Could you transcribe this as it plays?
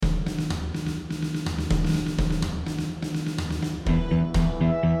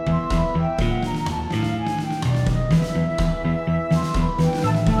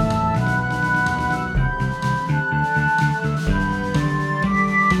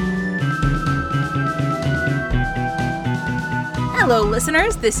Hello,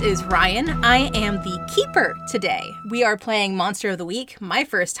 listeners. This is Ryan. I am the keeper today. We are playing Monster of the Week, my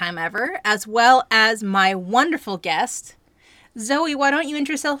first time ever, as well as my wonderful guest. Zoe, why don't you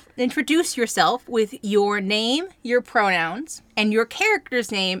introduce yourself with your name, your pronouns, and your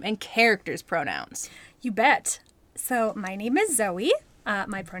character's name and character's pronouns? You bet. So my name is Zoe.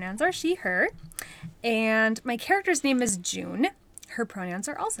 My pronouns are she, her. And my character's name is June. Her pronouns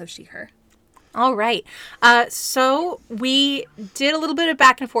are also she, her. All right. So we did a little bit of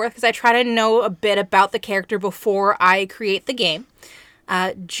back and forth because I try to know a bit about the character before I create the game.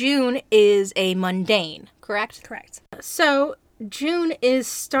 June is a mundane, correct? Correct. So June is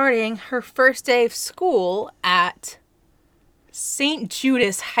starting her first day of school at St.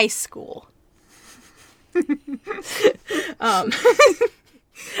 Judas High School.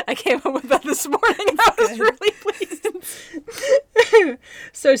 I came up with that this morning. I was really pleased.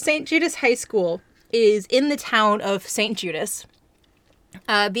 So St. Judas High School is in the town of St. Judas.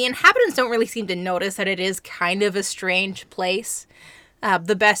 The inhabitants don't really seem to notice that it is kind of a strange place.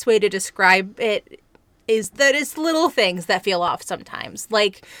 The best way to describe it is that it's little things that feel off sometimes.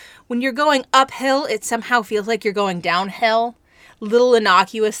 Like when you're going uphill, it somehow feels like you're going downhill. Little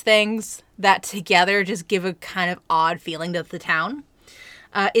innocuous things that together just give a kind of odd feeling to the town.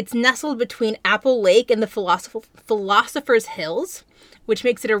 It's nestled between Apple Lake and the Philosopher's Hills, which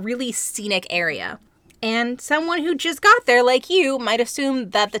makes it a really scenic area. And someone who just got there, like you, might assume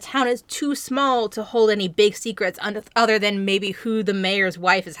that the town is too small to hold any big secrets other than maybe who the mayor's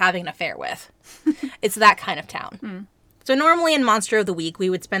wife is having an affair with. It's that kind of town. So normally in Monster of the Week, we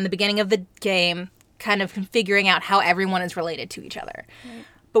would spend the beginning of the game kind of figuring out how everyone is related to each other. Right.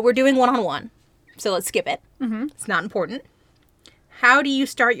 But we're doing one-on-one, so let's skip it. Mm-hmm. It's not important. How do you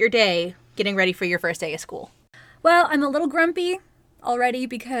start your day getting ready for your first day of school? Well, I'm a little grumpy already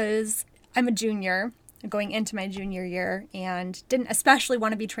because I'm a junior, going into my junior year, and didn't especially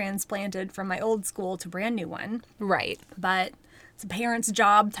want to be transplanted from my old school to a brand new one. Right. But it's a parent's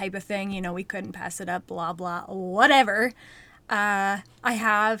job type of thing. You know, we couldn't pass it up, blah, blah, whatever. I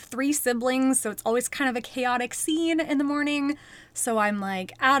have 3 siblings, so it's always kind of a chaotic scene in the morning. So I'm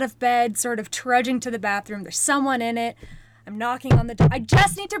like out of bed, sort of trudging to the bathroom. There's someone in it. I'm knocking on the door. I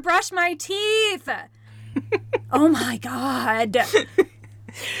just need to brush my teeth. Oh my God.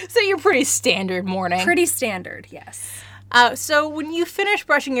 So you're pretty standard morning. Pretty standard, yes. So when you finish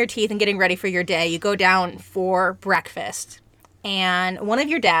brushing your teeth and getting ready for your day, you go down for breakfast. And one of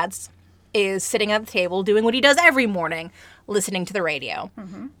your dads is sitting at the table doing what he does every morning, listening to the radio.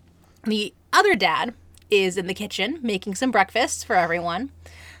 Mm-hmm. The other dad is in the kitchen making some breakfast for everyone.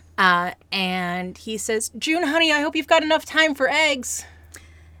 And he says, June, honey, I hope you've got enough time for eggs.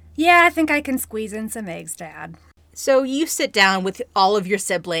 Yeah, I think I can squeeze in some eggs, Dad. So you sit down with all of your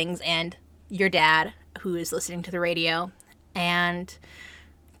siblings and your dad, who is listening to the radio, and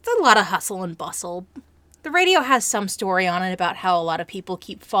it's a lot of hustle and bustle. The radio has some story on it about how a lot of people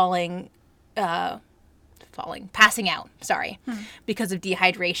keep passing out, because of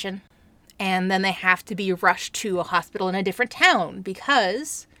dehydration. And then they have to be rushed to a hospital in a different town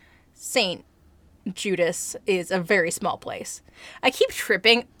because St. Judas is a very small place. I keep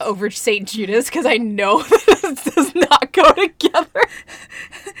tripping over St. Judas because I know that this does not go together.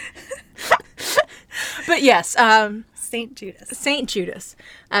 But yes, St. Judas. St. Judas.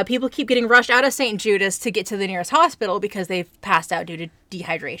 People keep getting rushed out of St. Judas to get to the nearest hospital because they've passed out due to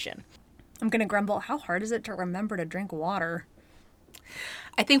dehydration. I'm going to grumble, how hard is it to remember to drink water?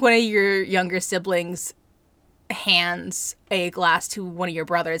 I think one of your younger siblings hands a glass to one of your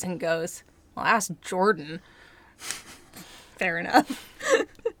brothers and goes, well, ask Jordan. Fair enough.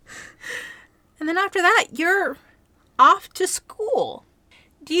 And then after that, you're off to school.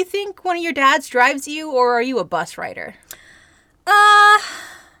 Do you think one of your dads drives you, or are you a bus rider? I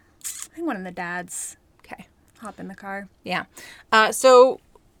think one of the dads. Okay. Hop in the car. Yeah. So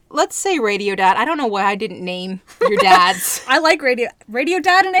let's say Radio Dad. I don't know why I didn't name your dads. I like Radio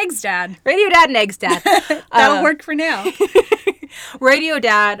Dad and Eggs Dad. Radio Dad and Eggs Dad. That'll work for now. Radio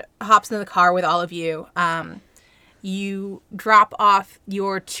Dad hops in the car with all of you. You drop off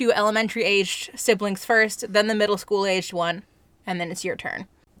your 2 elementary-aged siblings first, then the middle school-aged one, and then it's your turn.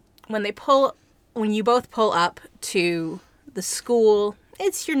 When you both pull up to the school,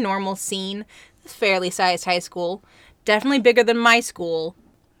 it's your normal scene. It's a fairly sized high school. Definitely bigger than my school.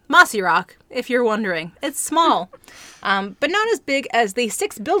 Mossy Rock, if you're wondering. It's small, but not as big as the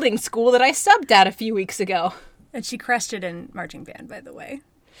 6-building school that I subbed at a few weeks ago. And she crushed it in marching band, by the way.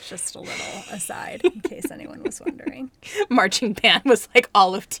 Just a little aside, in case anyone was wondering. Marching band was like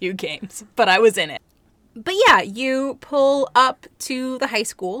all of 2 games, but I was in it. But yeah, you pull up to the high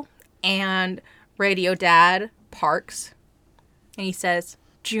school, and Radio Dad parks And he says,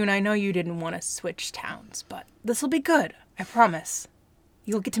 June, I know you didn't want to switch towns, but this'll be good. I promise.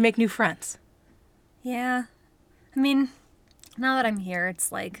 You'll get to make new friends. Yeah. I mean, now that I'm here,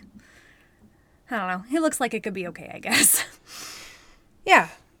 it's like, I don't know. It looks like it could be okay, I guess. Yeah.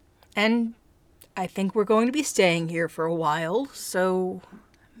 And I think we're going to be staying here for a while, so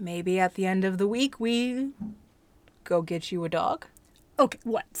maybe at the end of the week we go get you a dog. Okay,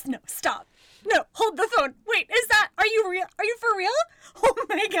 what? No, stop. No, hold the phone. Wait, are you real? Are you for real? Oh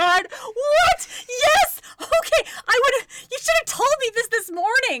my god. What? Yes! Okay, you should have told me this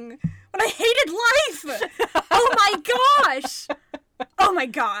morning when I hated life. Oh my gosh. Oh my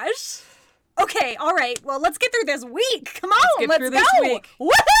gosh. Okay, all right. Well, let's get through this week. Come on, let's through go. this week.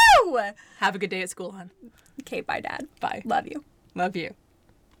 Woohoo! Have a good day at school, hon. Okay, bye, Dad. Bye. Love you. Love you.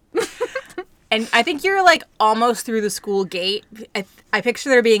 And I think you're, like, almost through the school gate. I picture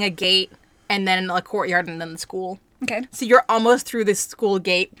there being a gate, and then a courtyard, and then the school. Okay. So you're almost through the school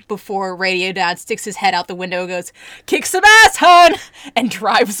gate before Radio Dad sticks his head out the window and goes, kick some ass, hon! And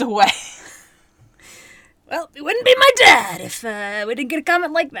drives away. Well, it wouldn't be my dad if we didn't get a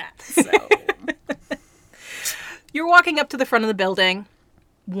comment like that, so... You're walking up to the front of the building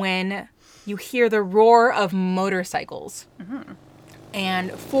when you hear the roar of motorcycles. Mm-hmm.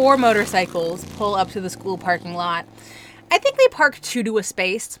 And 4 motorcycles pull up to the school parking lot. I think they park 2 to a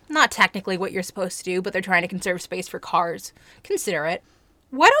space. Not technically what you're supposed to do, but they're trying to conserve space for cars. Consider it.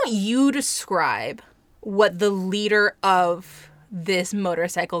 Why don't you describe what the leader of this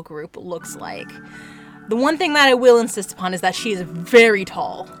motorcycle group looks like? The one thing that I will insist upon is that she is very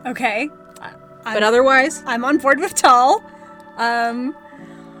tall. Okay. But otherwise? I'm on board with tall.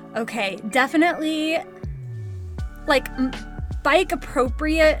 Okay, definitely, like, bike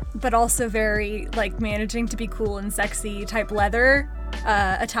appropriate, but also very, like, managing to be cool and sexy type leather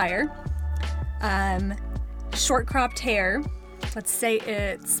attire. Short cropped hair. Let's say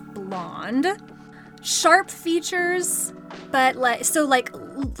it's blonde. Sharp features, but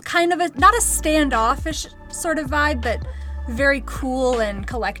kind of not a standoffish sort of vibe, but very cool and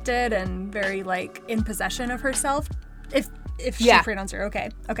collected and very, like, in possession of herself. If she pronounced her.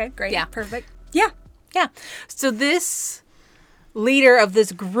 Okay, great. Yeah. Perfect. Yeah. So this leader of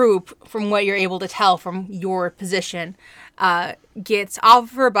this group, from what you're able to tell from your position, gets off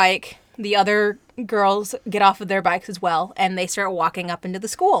of her bike. The other girls get off of their bikes as well, and they start walking up into the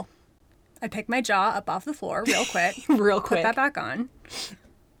school. I pick my jaw up off the floor real quick. Put that back on.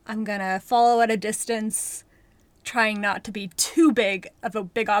 I'm gonna follow at a distance, trying not to be too big of a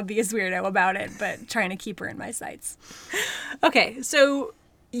big obvious weirdo about it, but trying to keep her in my sights. Okay, so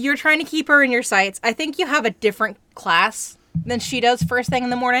you're trying to keep her in your sights. I think you have a different class than she does first thing in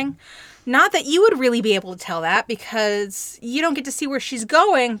the morning. Not that you would really be able to tell that, because you don't get to see where she's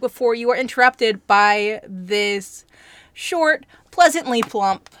going before you are interrupted by this short, pleasantly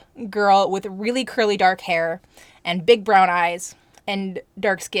plump girl with really curly dark hair and big brown eyes and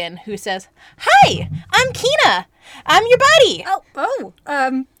dark skin who says, "Hi, I'm Kina. I'm your buddy."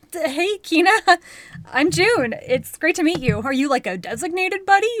 Hey, Kina. I'm June. It's great to meet you. Are you like a designated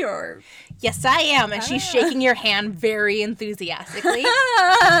buddy or? Yes, I am. And she's shaking your hand very enthusiastically.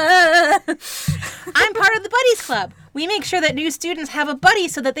 I'm part of the Buddies Club. We make sure that new students have a buddy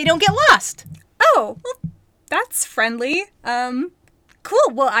so that they don't get lost. Oh, well, that's friendly.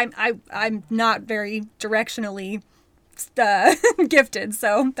 Cool. Well, I'm not very directionally gifted,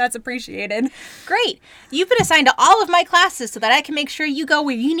 so that's appreciated. Great. You've been assigned to all of my classes so that I can make sure you go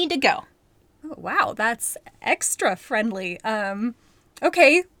where you need to go. Oh, wow, that's extra friendly.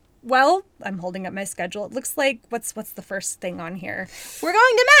 Okay. Well, I'm holding up my schedule. It looks like what's the first thing on here? We're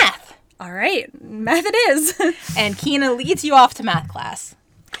going to math. All right, math it is. And Kina leads you off to math class.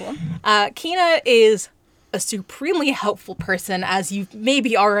 Cool. Kina is a supremely helpful person, as you've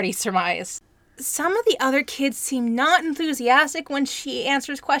maybe already surmised. Some of the other kids seem not enthusiastic when she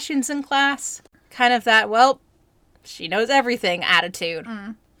answers questions in class. Kind of that, well, she knows everything attitude.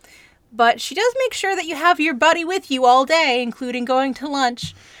 Mm. But she does make sure that you have your buddy with you all day, including going to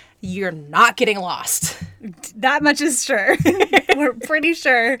lunch. You're not getting lost. That much is sure. We're pretty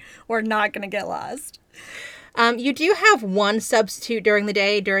sure we're not going to get lost. You do have one substitute during the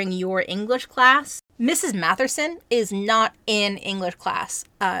day during your English class. Mrs. Matherson is not in English class.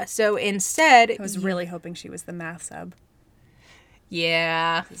 So instead... I was really hoping she was the math sub.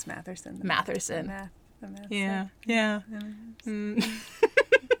 Yeah. Mrs. Matherson. Matherson. The math yeah. sub. Yeah.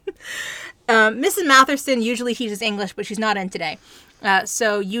 Mrs. Matherson usually teaches English, but she's not in today.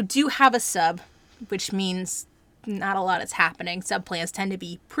 So you do have a sub, which means not a lot is happening. Sub plans tend to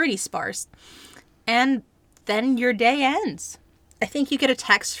be pretty sparse. And then your day ends. I think you get a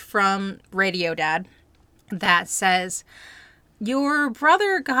text from Radio Dad that says, Your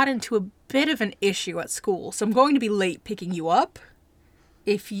brother got into a bit of an issue at school, so I'm going to be late picking you up.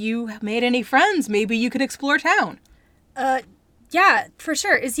 If you made any friends, maybe you could explore town. Yeah, for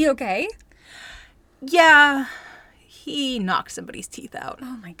sure. Is he okay? Yeah, he knocked somebody's teeth out.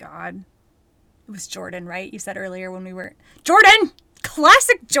 Oh my god. It was Jordan, right? You said earlier when we were... Jordan!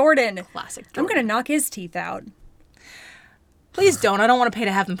 Classic Jordan! Classic Jordan. I'm gonna knock his teeth out. Please don't. I don't want to pay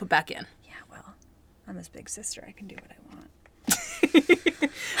to have them put back in. Yeah, well, I'm his big sister. I can do what I want.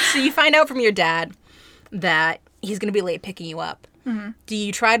 So you find out from your dad that he's going to be late picking you up. Mm-hmm. Do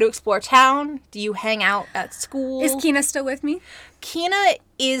you try to explore town? Do you hang out at school? Is Keena still with me? Keena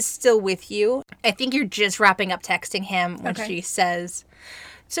is still with you. I think you're just wrapping up texting him when she says,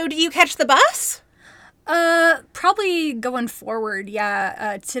 so do you catch the bus? Probably going forward,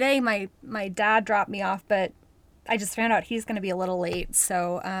 yeah. Today my dad dropped me off, but I just found out he's going to be a little late.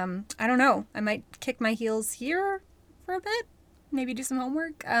 So, I don't know. I might kick my heels here for a bit. Maybe do some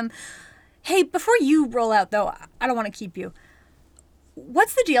homework. Hey, before you roll out, though, I don't want to keep you.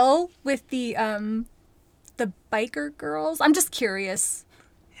 What's the deal with the biker girls? I'm just curious.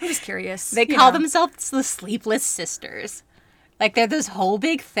 They call themselves the Sleepless Sisters. Like, they're this whole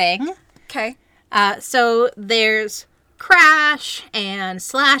big thing. Okay. So there's Crash and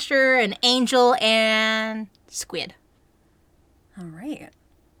Slasher and Angel and Squid. All right.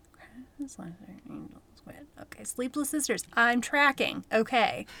 Crash, Slasher, Angel, Squid. Okay, Sleepless Sisters. I'm tracking.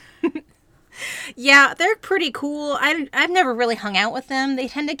 Okay. Yeah, they're pretty cool. I've never really hung out with them. They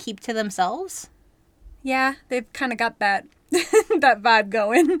tend to keep to themselves. Yeah, they've kind of got that that vibe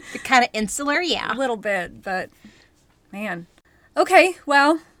going. They're kind of insular, yeah. A little bit, but man. Okay,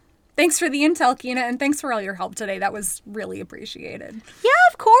 well, thanks for the intel, Keena, and thanks for all your help today. That was really appreciated. Yeah,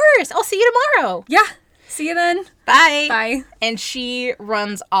 of course. I'll see you tomorrow. Yeah, see you then. Bye. Bye. And she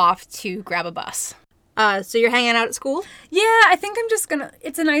runs off to grab a bus. So you're hanging out at school? Yeah, I think I'm just gonna,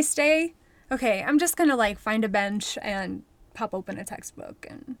 it's a nice day. Okay, I'm just gonna like find a bench and pop open a textbook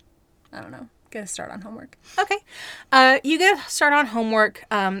and, I don't know, get a start on homework. Okay. You get a start on homework.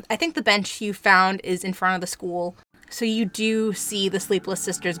 I think the bench you found is in front of the school. So you do see the Sleepless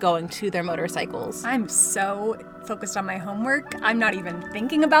Sisters going to their motorcycles. I'm so focused on my homework. I'm not even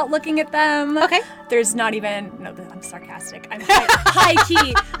thinking about looking at them. Okay. There's not even, no, I'm sarcastic. I'm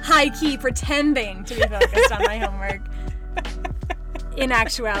high key pretending to be focused on my homework. In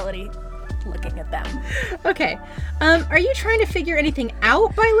actuality, looking at them. Okay. Are you trying to figure anything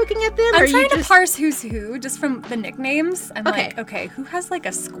out by looking at them? I'm trying to parse who's who just from the nicknames. I'm Okay. like, okay, who has like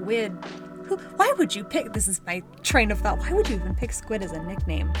a squid? Why would you pick, this is my train of thought, why would you even pick Squid as a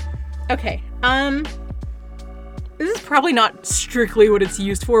nickname? Okay. This is probably not strictly what it's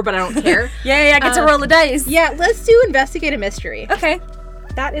used for, but I don't care. Yeah, get to roll the dice. Yeah, let's do investigate a mystery. Okay.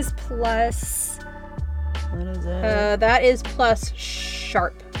 That is plus... What is it? That is plus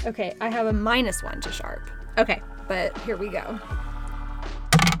sharp. Okay, I have a -1 to sharp. Okay. But here we go.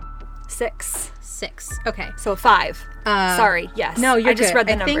 6. 6. Okay. So 5. Sorry, yes. No, you're I just good. read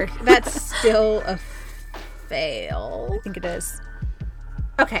the number. I think that's still a fail. I think it is.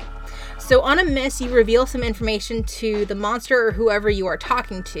 Okay. So on a miss, you reveal some information to the monster or whoever you are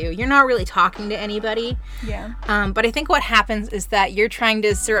talking to. You're not really talking to anybody. Yeah. But I think what happens is that you're trying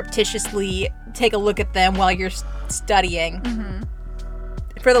to surreptitiously take a look at them while you're studying. Mm-hmm.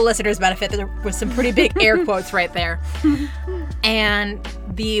 For the listener's benefit, there was some pretty big air quotes right there. And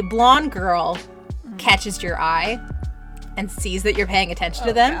the blonde girl catches your eye and sees that you're paying attention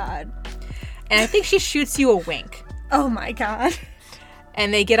to them. God. And I think she shoots you a wink. Oh my god.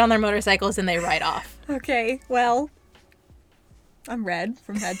 And they get on their motorcycles and they ride off. Okay, well, I'm red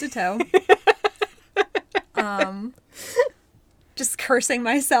from head to toe. Just cursing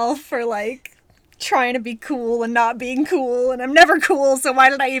myself for like trying to be cool and not being cool, and I'm never cool, so why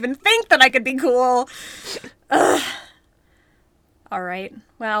did I even think that I could be cool? Ugh. All right,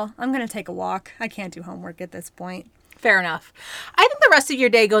 well, I'm gonna take a walk. I can't do homework at this point. Fair enough. I think the rest of your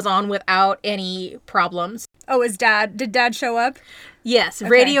day goes on without any problems. Oh, did Dad show up? Yes, Okay.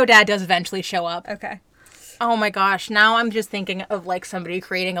 Radio Dad does eventually show up. Okay. Oh my gosh, now I'm just thinking of like somebody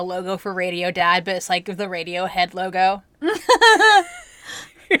creating a logo for Radio Dad, but it's like the Radiohead logo.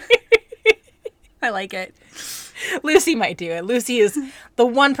 I like it. Lucy might do it. Lucy is the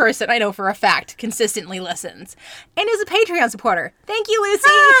one person I know for a fact consistently listens and is a Patreon supporter. Thank you, Lucy.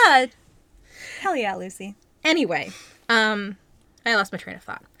 Ah! Hell yeah, Lucy. Anyway, I lost my train of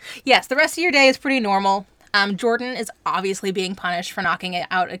thought. Yes, the rest of your day is pretty normal. Jordan is obviously being punished for knocking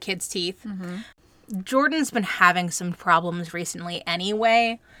out a kid's teeth. Mm-hmm. Jordan's been having some problems recently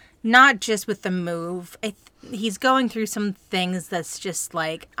anyway, not just with the move. He's going through some things that's just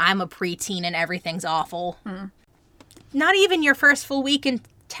like, I'm a preteen and everything's awful. not even your first full week in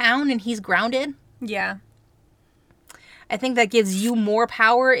town and he's grounded. Yeah. I think that gives you more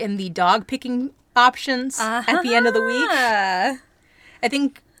power in the dog picking options at the end of the week. I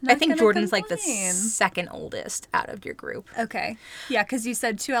think Jordan's like the second oldest out of your group. Okay. Yeah, because you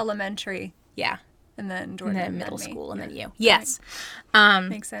said 2 elementary. Yeah. And then Jordan. And then middle school, and then you. Yes.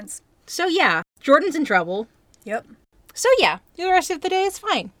 Makes sense. So, yeah. Jordan's in trouble. Yep. So, yeah. The rest of the day is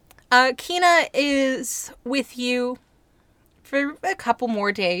fine. Kina is with you for a couple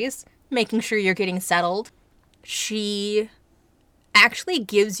more days, making sure you're getting settled. She actually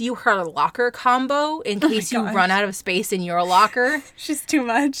gives you her locker combo in case you run out of space in your locker. She's too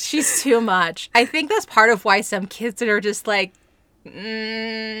much. She's too much. I think that's part of why some kids are just like,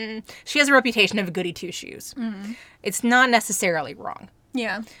 she has a reputation of goody two-shoes. Mm. It's not necessarily wrong.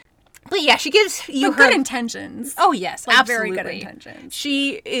 Yeah. But yeah, she gives you good intentions. Oh, yes, like, absolutely. Very good intentions.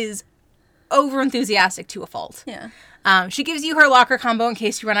 She is over-enthusiastic to a fault. Yeah. She gives you her locker combo in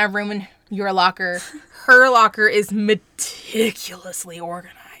case you run out of room in your locker. Her locker is meticulously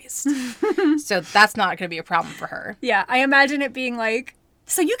organized. So that's not going to be a problem for her. Yeah, I imagine it being like,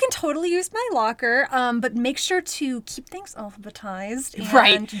 so you can totally use my locker, but make sure to keep things alphabetized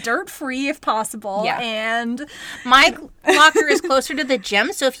and dirt-free if possible. Yeah. And my locker is closer to the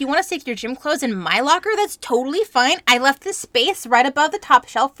gym, so if you want to stick your gym clothes in my locker, that's totally fine. I left this space right above the top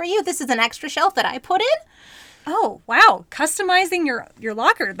shelf for you. This is an extra shelf that I put in. Oh, wow. Customizing your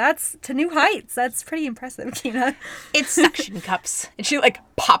locker. That's to new heights. That's pretty impressive, Kina. It's suction cups. And she, like,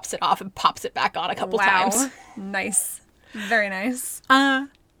 pops it off and pops it back on a couple times. Nice. Very nice.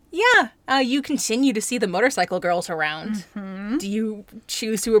 You continue to see the motorcycle girls around. Mm-hmm. Do you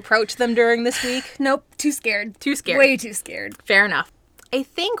choose to approach them during this week? Nope. Too scared. Too scared. Way too scared. Fair enough. I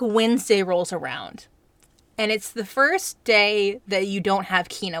think Wednesday rolls around. And it's the first day that you don't have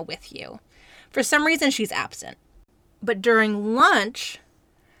Kina with you. For some reason, she's absent. But during lunch,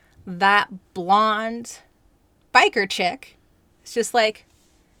 that blonde biker chick is just like,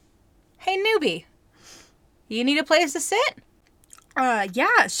 hey, newbie, you need a place to sit?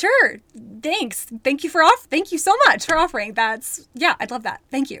 Yeah, sure. Thanks. Thank you so much for offering. I'd love that.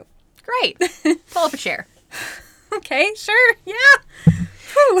 Thank you. Great. Pull up a chair. Okay, sure. Yeah.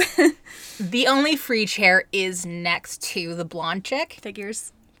 Whew. The only free chair is next to the blonde chick.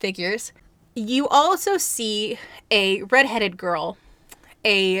 Figures. You also see a redheaded girl.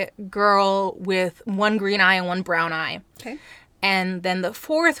 A girl with one green eye and one brown eye. Okay. And then the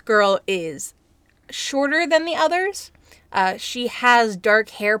fourth girl is shorter than the others. She has dark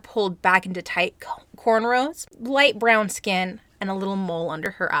hair pulled back into tight cornrows, light brown skin, and a little mole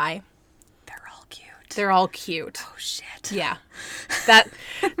under her eye. They're all cute. Oh, shit. Yeah.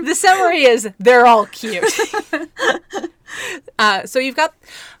 The summary is they're all cute. So you've got,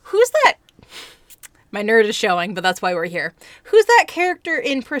 who's that? My nerd is showing, but that's why we're here. Who's that character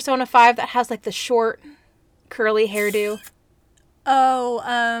in Persona 5 that has like the short, curly hairdo? Oh,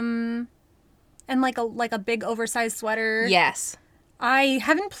 and like a big oversized sweater. Yes. I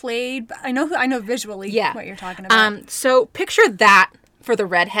haven't played, but I know visually what you're talking about. So picture that for the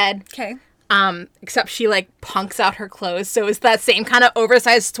redhead. Okay. Except she like punks out her clothes, so it's that same kind of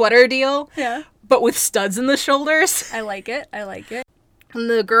oversized sweater deal. Yeah. But with studs in the shoulders. I like it. And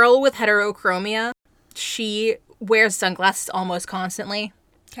the girl with heterochromia, she wears sunglasses almost constantly.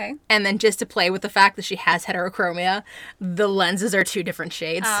 Okay. And then just to play with the fact that she has heterochromia, the lenses are 2 different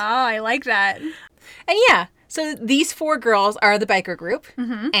shades. Oh, I like that. And yeah, so these 4 girls are the biker group,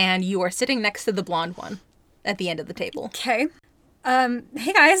 and you are sitting next to the blonde one at the end of the table. Okay.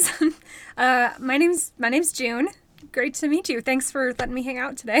 Hey guys. My name's June. Great to meet you. Thanks for letting me hang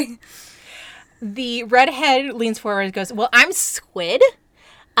out today. The redhead leans forward and goes, well, I'm Squid.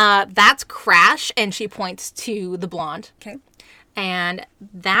 That's Crash, and she points to the blonde. Okay. And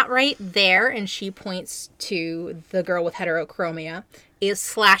that right there, and she points to the girl with heterochromia, is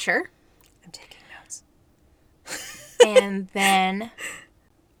Slasher. I'm taking notes. And then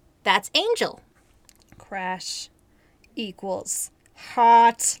that's Angel. Crash equals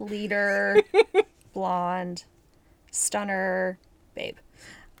hot leader, blonde, stunner, babe.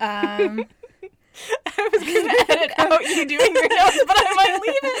 I was going to edit out you doing your notes, but I might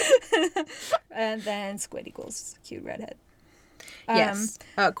leave it. And then Squid equals cute redhead. Yes.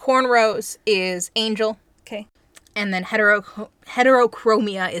 Cornrows is Angel. Okay. And then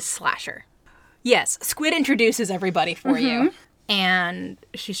heterochromia is Slasher. Yes, Squid introduces everybody for you. And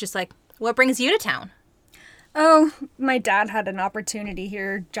she's just like, what brings you to town? Oh, my dad had an opportunity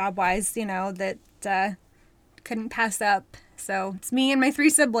here, job-wise, that couldn't pass up. So it's me and my 3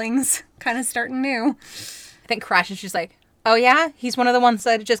 siblings, kind of starting new. I think Crash is just like, oh yeah? He's one of the ones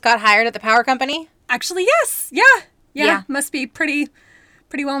that just got hired at the power company? Actually, yes. Yeah. Yeah. Must be pretty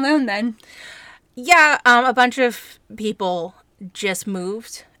well known then. Yeah, a bunch of people just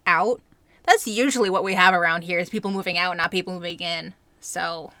moved out. That's usually what we have around here is people moving out, not people moving in.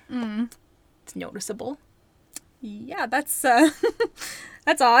 So it's noticeable. Yeah, that's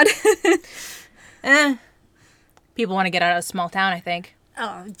that's odd. People want to get out of a small town, I think.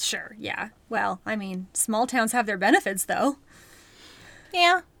 Oh, sure, yeah. Well, I mean, small towns have their benefits, though.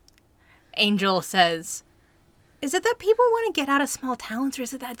 Yeah. Angel says, is it that people want to get out of small towns, or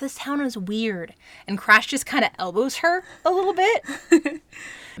is it that this town is weird? And Crash just kind of elbows her a little bit.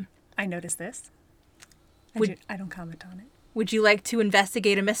 I noticed this. I don't comment on it. Would you like to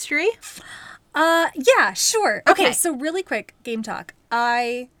investigate a mystery? Yeah, sure. Okay. So really quick, game talk. Do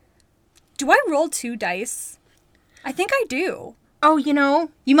I roll 2 dice? I think I do. Oh, you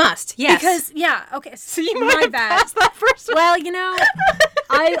must. Yes. Because, yeah, okay. So you might have bad. passed that first one. Well,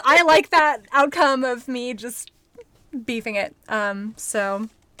 I like that outcome of me just beefing it. So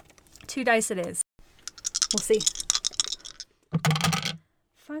 2 dice it is. We'll see.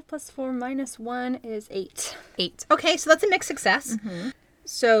 5 + 4 - 1 is 8. 8. Okay, so that's a mixed success. Mm-hmm.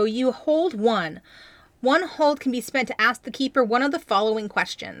 So you hold 1. One hold can be spent to ask the keeper one of the following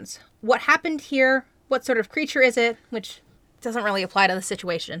questions. What happened here? What sort of creature is it? Which doesn't really apply to the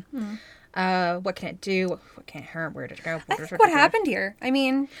situation. What can it do? What can it hurt? Where did it go? What happened here? I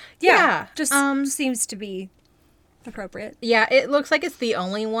mean, yeah. Just seems to be appropriate. Yeah, it looks like it's the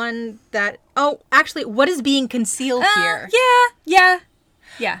only one that... Oh, actually, what is being concealed here? Yeah.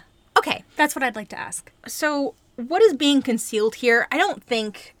 Okay. That's what I'd like to ask. So, what is being concealed here? I don't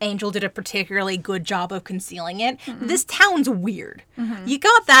think Angel did a particularly good job of concealing it. Mm-mm. This town's weird. Mm-hmm. You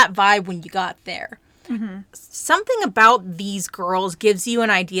got that vibe when you got there. Mm-hmm. Something about these girls gives you an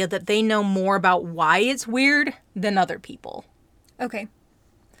idea that they know more about why it's weird than other people. Okay.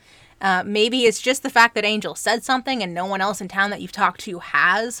 Maybe it's just the fact that Angel said something and no one else in town that you've talked to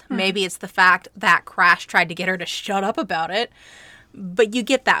has. Mm-hmm. Maybe it's the fact that Crash tried to get her to shut up about it. But you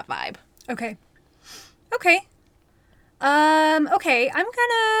get that vibe. Okay. Okay. I'm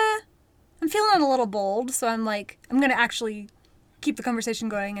feeling a little bold, so I'm gonna actually keep the conversation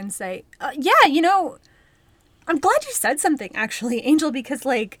going and say, I'm glad you said something, actually, Angel, because,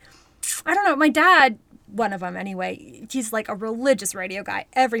 I don't know, my dad, one of them anyway, he's, a religious radio guy.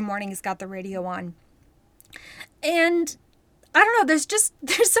 Every morning he's got the radio on. And, I don't know, there's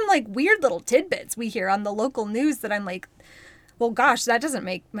some, weird little tidbits we hear on the local news that I'm like, well, gosh, that doesn't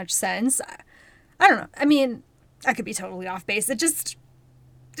make much sense. I don't know. I mean, I could be totally off base. It just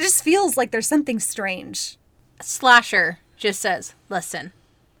feels like there's something strange. Slasher just says, listen,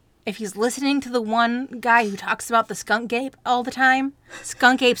 if he's listening to the one guy who talks about the skunk ape all the time,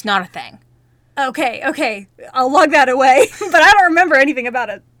 skunk ape's not a thing. Okay. I'll log that away. But I don't remember anything about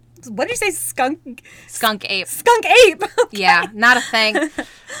it. What did you say? Skunk? Skunk ape. Skunk ape! Okay. Yeah, not a thing.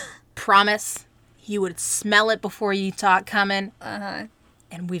 Promise. You would smell it before you saw it coming. Uh-huh.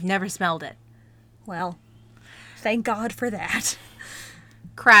 And we've never smelled it. Well, thank God for that.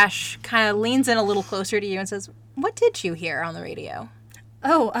 Crash kind of leans in a little closer to you and says, what did you hear on the radio?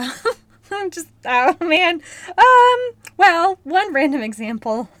 Oh, man. Well, one random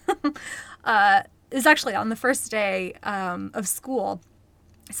example is actually on the first day of school.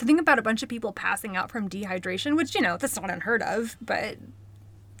 Something about a bunch of people passing out from dehydration, which, that's not unheard of, but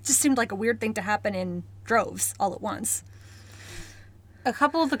just seemed like a weird thing to happen in droves all at once. A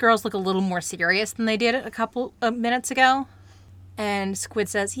couple of the girls look a little more serious than they did a couple of minutes ago. And Squid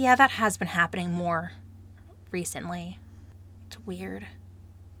says, yeah, that has been happening more recently. It's weird.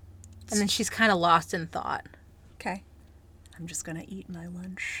 And then she's kind of lost in thought. Okay. I'm just going to eat my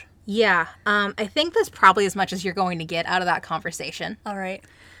lunch. Yeah. I think that's probably as much as you're going to get out of that conversation. All right.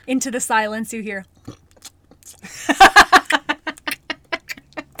 Into the silence you hear.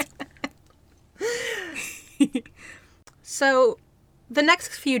 So, the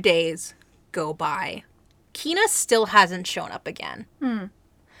next few days go by. Kina still hasn't shown up again.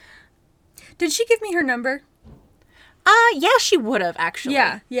 Did she give me her number? Yeah, she would have, actually.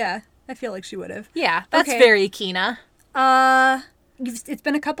 Yeah. I feel like she would have. Yeah, that's very Kina. It's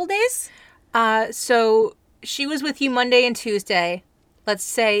been a couple days? So, she was with you Monday and Tuesday. Let's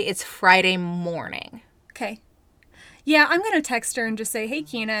say it's Friday morning. Okay. Yeah, I'm going to text her and just say, hey,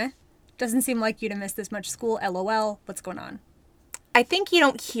 Kina, doesn't seem like you to miss this much school. LOL. What's going on? I think you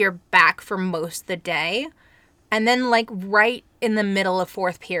don't hear back for most of the day. And then, right in the middle of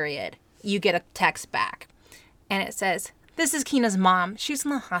fourth period, you get a text back. And it says, this is Kina's mom. She's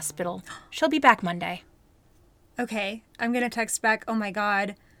in the hospital. She'll be back Monday. Okay. I'm going to text back, oh my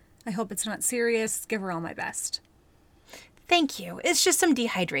God, I hope it's not serious. Give her all my best. Thank you. It's just some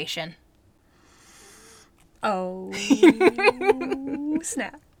dehydration. Oh,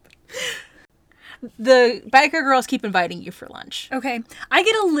 snap. The biker girls keep inviting you for lunch. Okay. I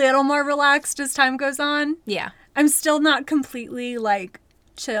get a little more relaxed as time goes on. Yeah. I'm still not completely, like,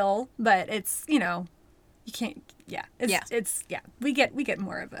 chill, but it's, you can't, yeah. We get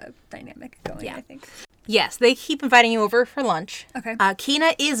more of a dynamic going, I think. Yes, they keep inviting you over for lunch. Okay.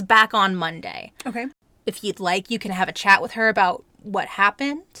 Kina is back on Monday. Okay. If you'd like, you can have a chat with her about what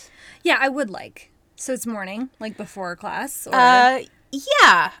happened. Yeah, I would like. So it's morning, like before class? Or...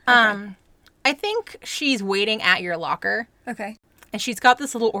 Yeah. Okay. I think she's waiting at your locker. Okay. And she's got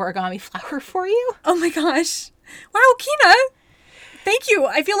this little origami flower for you. Oh my gosh. Wow, Kina. Thank you.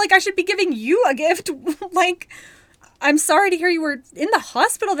 I feel like I should be giving you a gift. Like, I'm sorry to hear you were in the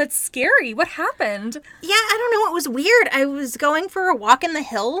hospital. That's scary. What happened? Yeah, I don't know. It was weird. I was going for a walk in the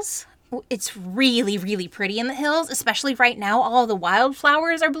hills. It's really, really pretty in the hills, especially right now. All the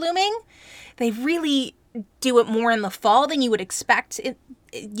wildflowers are blooming. They really do it more in the fall than you would expect.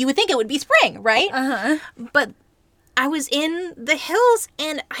 You would think it would be spring, right? Uh-huh. But I was in the hills,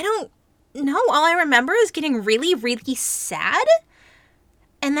 and I don't know. All I remember is getting really, really sad.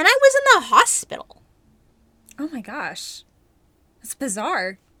 And then I was in the hospital. Oh my gosh. That's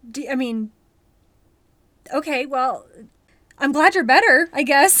bizarre. Okay, well, I'm glad you're better, I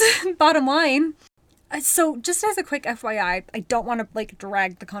guess. Bottom line. So just as a quick FYI, I don't want to, like,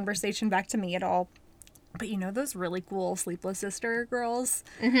 drag the conversation back to me at all. But you know those really cool Sleepless Sister girls?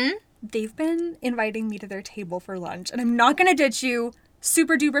 Mm-hmm. They've been inviting me to their table for lunch. And I'm not going to ditch you.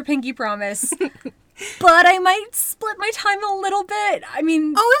 Super duper pinky promise. But I might split my time a little bit. I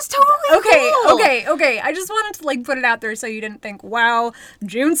mean... Oh, it's totally cool. Okay. I just wanted to, like, put it out there so you didn't think, wow,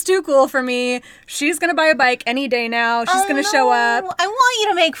 June's too cool for me. She's going to buy a bike any day now. She's going to show up. I want you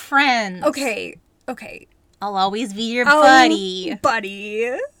to make friends. Okay. I'll always be your buddy.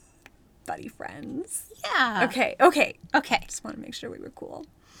 Buddy friends. Yeah. Okay. Just want to make sure we were cool.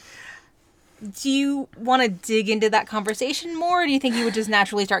 Do you want to dig into that conversation more, or do you think you would just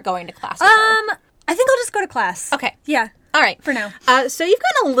naturally start going to class with her? I think I'll just go to class. Okay. Yeah. All right. For now. So you've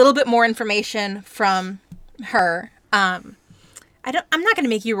gotten a little bit more information from her. I'm not going to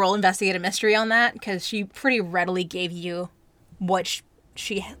make you roll investigate a mystery on that, because she pretty readily gave you what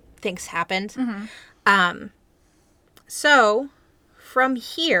she thinks happened. Mm-hmm. So from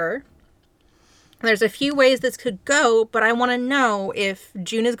here, there's a few ways this could go, but I want to know if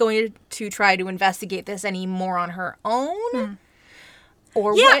June is going to try to investigate this any more on her own,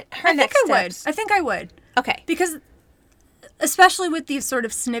 or what her next steps. I think I would. Okay. Because especially with these sort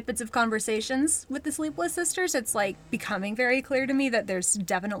of snippets of conversations with the Sleepless Sisters, it's like becoming very clear to me that there's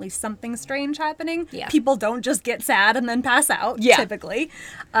definitely something strange happening. Yeah. People don't just get sad and then pass out, typically.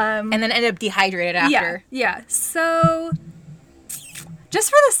 And then end up dehydrated after. Yeah. So, just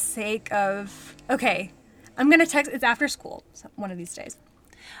for the sake of... Okay, I'm going to text... It's after school, one of these days.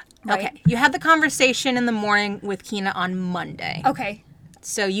 Right? Okay. You had the conversation in the morning with Kina on Monday. Okay.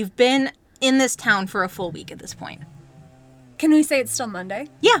 So you've been in this town for a full week at this point. Can we say it's still Monday?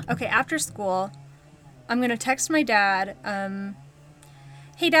 Yeah. Okay, after school, I'm going to text my dad.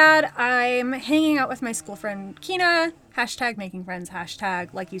 Hey, Dad, I'm hanging out with my school friend Kina. # making friends.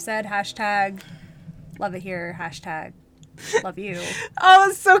 # like you said. # love it here. # love you. Oh,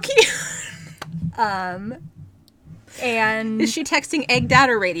 it's so cute. And... Is she texting Egg Dad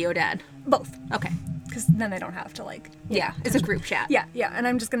or Radio Dad? Both. Okay. Because then they don't have to, like... Yeah, it's a group chat. Yeah. And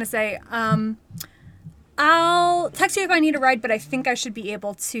I'm just going to say, I'll text you if I need a ride, but I think I should be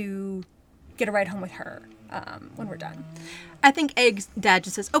able to get a ride home with her when we're done. I think Egg's dad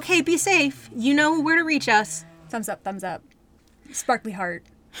just says, okay, be safe. You know where to reach us. Thumbs up. Sparkly heart.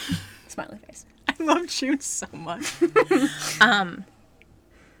 Smiley face. I love June so much.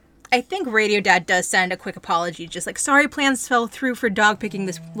 I think Radio Dad does send a quick apology, just like, sorry plans fell through for dog picking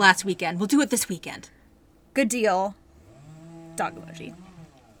this last weekend. We'll do it this weekend. Good deal. Dog emoji.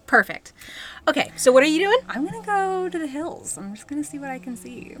 Perfect. Okay, so what are you doing? I'm going to go to the hills. I'm just going to see what I can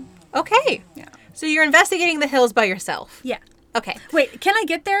see. Okay. Yeah. So you're investigating the hills by yourself? Yeah. Okay. Wait, can I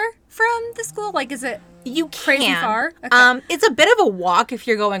get there from the school? Like, is it crazy far? Okay. It's a bit of a walk if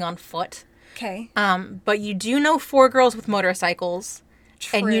you're going on foot. Okay. But you do know 4 girls with motorcycles.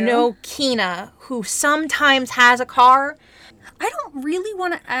 True. And you know Kina, who sometimes has a car. I don't really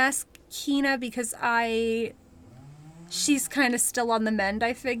want to ask Kina because she's kind of still on the mend,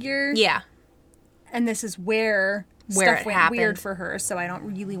 I figure. Yeah. And this is where stuff went happened. weird for her, so I don't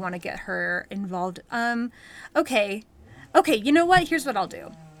really want to get her involved. Okay, you know what? Here's what I'll do.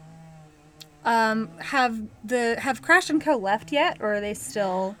 Have Crash and Co. left yet, or are they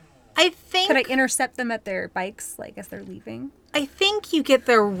still... I think... Could I intercept them at their bikes, like, as they're leaving? I think you get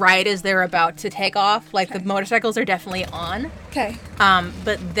there right as they're about to take off. Like, the motorcycles are definitely on. Okay.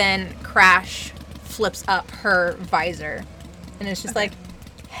 But then Crash flips up her visor. And it's just like,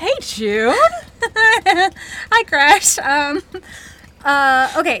 hey, June. Hi, Crash. Okay.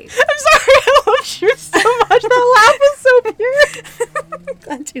 I'm sorry, I love you so much. That laugh is so pure.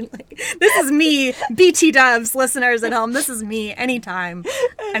 Glad you like it. This is me, BT Dubs, listeners at home. This is me anytime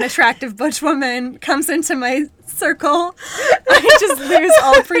an attractive butch woman comes into my circle. I just lose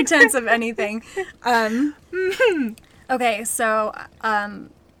all pretense of anything. Okay, so,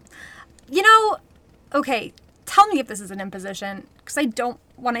 okay, tell me if this is an imposition, because I don't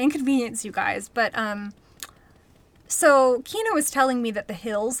want to inconvenience you guys, but, so Kina was telling me that the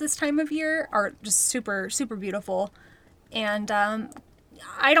hills this time of year are just super, super beautiful, and,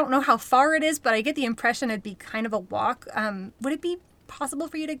 I don't know how far it is, but I get the impression it'd be kind of a walk. Would it be possible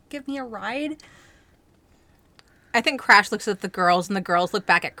for you to give me a ride? I think Crash looks at the girls, and the girls look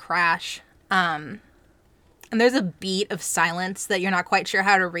back at Crash. And there's a beat of silence that you're not quite sure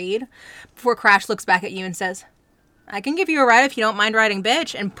how to read before Crash looks back at you and says, I can give you a ride if you don't mind riding,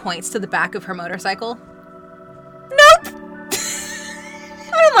 bitch, and points to the back of her motorcycle. Nope!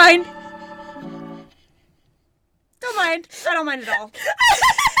 I don't mind. Don't mind. I don't mind at all.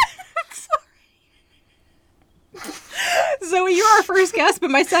 Sorry. Zoe, you're our first guest, but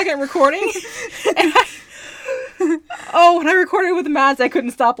my second recording. And when I recorded with Mads, I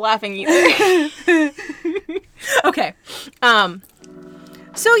couldn't stop laughing either. Okay.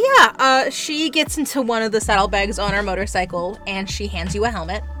 So yeah, she gets into one of the saddlebags on her motorcycle, and she hands you a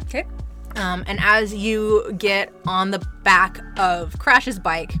helmet. Okay. And as you get on the back of Crash's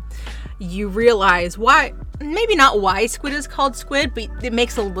bike, you realize maybe not why Squid is called Squid, but it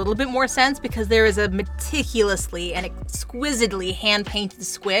makes a little bit more sense because there is a meticulously and exquisitely hand-painted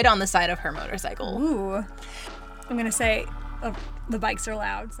squid on the side of her motorcycle. Ooh. I'm going to say the bikes are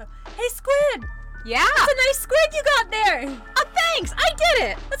loud, so, hey, Squid! Yeah? That's a nice squid you got there! Oh, thanks! I did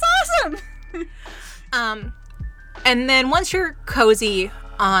it! That's awesome! And then once you're cozy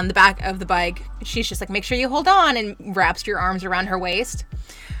on the back of the bike, she's just like, make sure you hold on, and wraps your arms around her waist.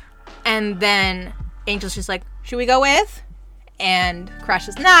 And then Angel's just like, should we go with? And Crash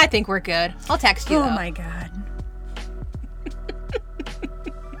says, nah, I think we're good. I'll text you, though. Oh, my God.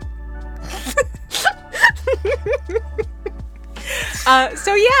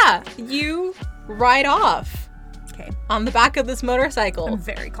 So yeah, you ride off. Okay. On the back of this motorcycle. I'm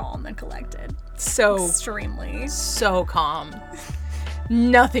very calm and collected. So extremely. So calm.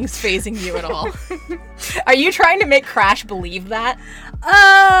 Nothing's fazing you at all. Are you trying to make Crash believe that?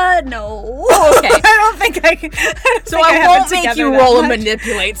 No. Oh, okay. I don't think I can. I won't make you roll and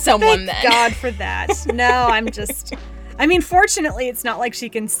manipulate someone Thank then. God for that. No, I mean, fortunately, it's not like she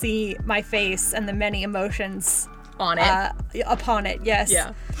can see my face and the many emotions on it. Upon it, yes.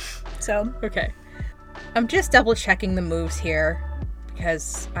 Yeah. So. Okay. I'm just double checking the moves here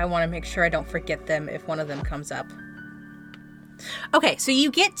because I want to make sure I don't forget them if one of them comes up. Okay, so you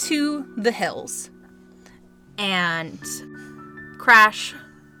get to the hills, and Crash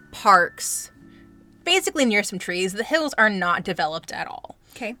parks basically near some trees. The hills are not developed at all.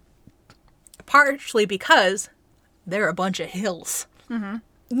 Okay. Partially because they're a bunch of hills. Mm-hmm.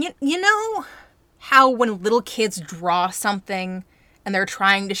 You know how when little kids draw something and they're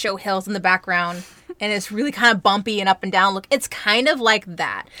trying to show hills in the background and it's really kind of bumpy and up and down? Look, it's kind of like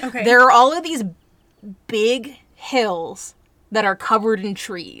that. Okay. There are all of these big hills that are covered in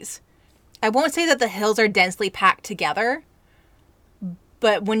trees. I won't say that the hills are densely packed together,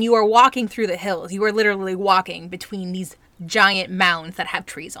 but when you are walking through the hills, you are literally walking between these giant mounds that have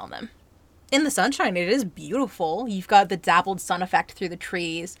trees on them. In the sunshine, it is beautiful. You've got the dappled sun effect through the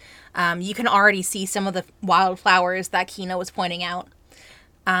trees. You can already see some of the wildflowers that Kina was pointing out.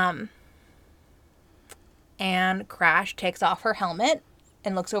 And Crash takes off her helmet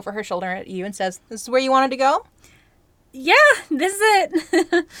and looks over her shoulder at you and says, "This is where you wanted to go?" Yeah, this is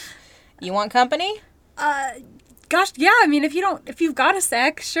it. You want company? Gosh, yeah, I mean, if you've got a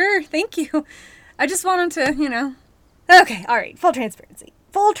sec, sure, thank you. I just wanted to, Okay, all right, full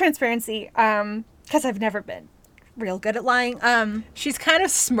transparency, because I've never been real good at lying. She's kind of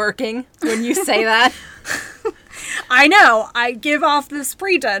smirking when you say that. I know, I give off this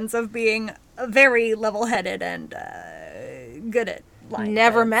pretense of being very level-headed and good at lying.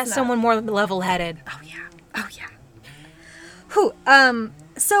 Never met someone more level-headed. Oh, yeah. Whew,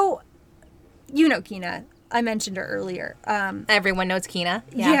 so, Kina. I mentioned her earlier. Everyone knows Kina.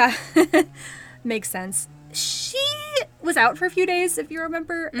 Yeah. Makes sense. She was out for a few days, if you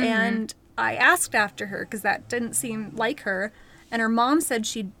remember, and I asked after her, because that didn't seem like her, and her mom said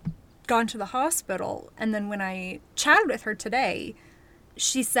she'd gone to the hospital. And then when I chatted with her today,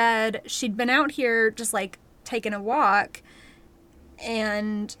 she said she'd been out here just like taking a walk,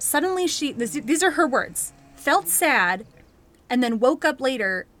 and suddenly these are her words, felt sad, and then woke up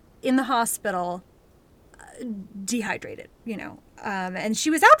later in the hospital dehydrated, and she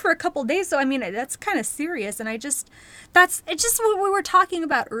was out for a couple days. So I mean, that's kind of serious. And it's just what we were talking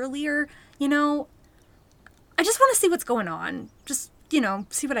about earlier. I just want to see what's going on. Just,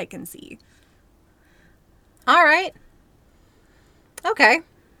 see what I can see. All right. Okay.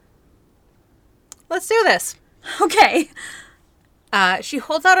 Let's do this. Okay. She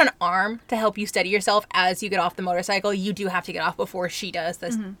holds out an arm to help you steady yourself as you get off the motorcycle. You do have to get off before she does.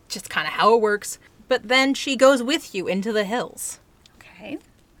 That's just kind of how it works. But then she goes with you into the hills. Okay.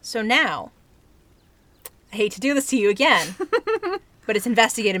 So now, I hate to do this to you again, but it's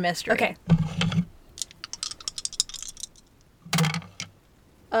investigate a mystery. Okay.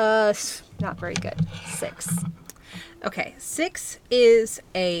 Not very good. 6. Okay, 6 is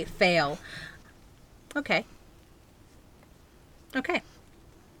a fail. Okay. Dang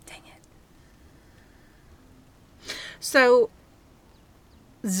it. So,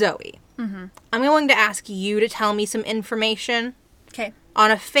 Zoe, I'm going to ask you to tell me some information. Okay. On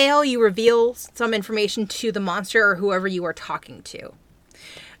a fail, you reveal some information to the monster or whoever you are talking to.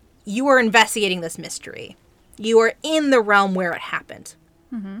 You are investigating this mystery. You are in the realm where it happened.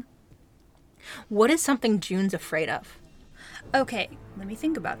 What is something June's afraid of? Okay, let me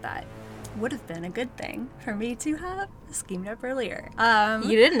think about that. Would have been a good thing for me to have schemed up earlier.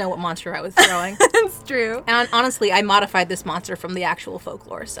 You didn't know what monster I was throwing. It's true. And honestly, I modified this monster from the actual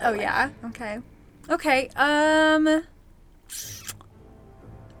folklore. So Oh, yeah? Okay. Okay, I'm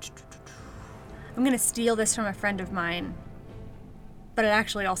going to steal this from a friend of mine, but it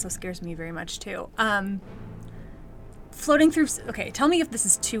actually also scares me very much, too. Floating through... Okay, tell me if this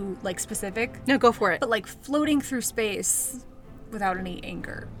is too, specific. No, go for it. But, floating through space without any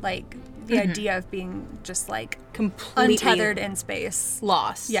anchor. The idea of being just, completely untethered in space.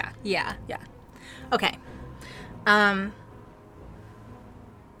 Lost. Yeah. Yeah. Yeah. Okay. I'm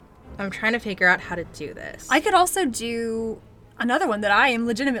trying to figure out how to do this. I could also do... Another one that I am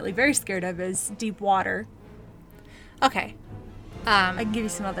legitimately very scared of is deep water. Okay. I can give you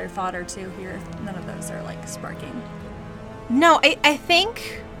some other fodder, too, here. None of those are, sparking. No, I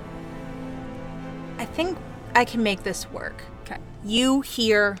think I can make this work. Okay. You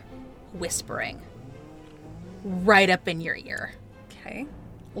hear whispering right up in your ear. Okay.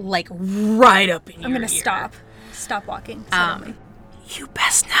 Right up in your ear. I'm gonna stop. Stop walking. Slowly. You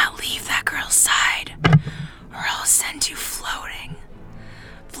best not leave that girl's side, or I'll send you floating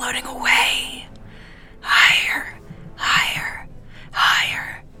away, higher, higher,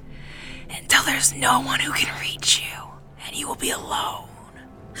 higher, until there's no one who can reach you, and you will be alone.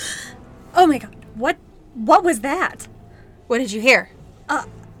 Oh my god. What was that? What did you hear?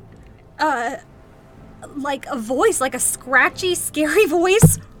 Like a voice, like a scratchy, scary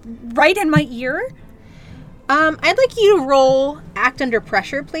voice right in my ear? I'd like you to roll Act Under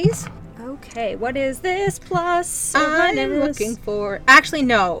Pressure, please. Okay, what is this plus? I'm looking for... Actually,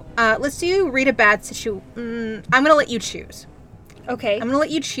 no. Let's do Read a Bad Situation. I'm going to let you choose. Okay. I'm going to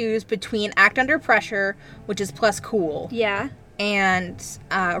let you choose between Act Under Pressure, which is plus cool. Yeah. And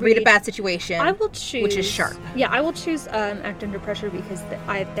Read a Bad Situation, I will choose... which is sharp. Yeah, I will choose Act Under Pressure because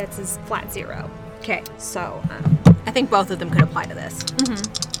that's his flat 0. Okay. So, I think both of them could apply to this.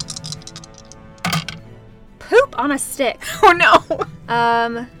 poop on a stick. Oh,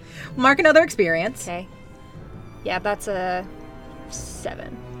 no. Mark another experience. Okay. Yeah, that's a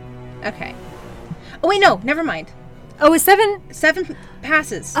 7. Okay. Oh, wait, no. Never mind. Oh, a 7? 7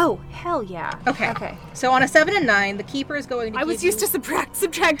 passes. Oh, hell yeah. Okay. So on a 7 and 9, the keeper is going to I was used to subtracting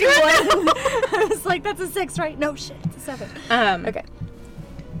 1. I was like, that's a 6, right? No, shit, it's a 7. Okay.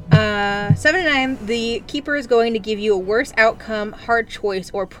 7 and 9, the keeper is going to give you a worse outcome, hard choice,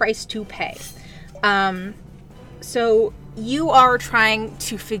 or price to pay. So you are trying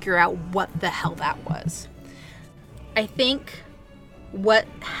to figure out what the hell that was. I think what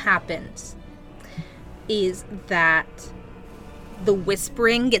happens is that the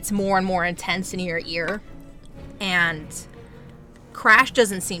whispering gets more and more intense in your ear, and Crash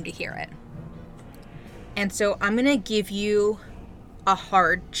doesn't seem to hear it. And so I'm going to give you a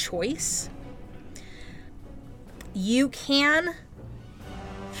hard choice. You can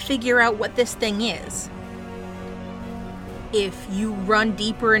figure out what this thing is if you run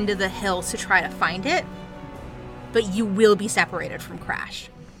deeper into the hills to try to find it, but you will be separated from Crash.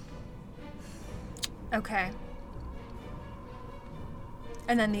 Okay.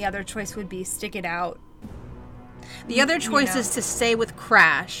 And then the other choice would be stick it out. The other choice is to stay with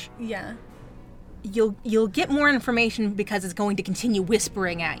Crash. Yeah. You'll get more information because it's going to continue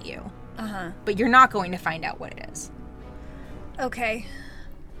whispering at you. Uh-huh. But you're not going to find out what it is. Okay.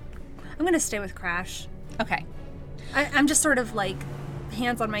 I'm gonna stay with Crash. Okay. I'm just sort of like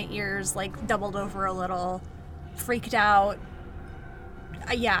hands on my ears, like doubled over a little, freaked out.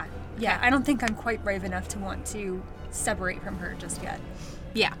 Yeah. I don't think I'm quite brave enough to want to separate from her just yet.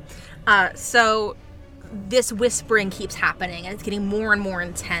 Yeah. So this whispering keeps happening, and it's getting more and more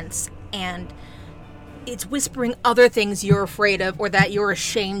intense, and it's whispering other things you're afraid of, or that you're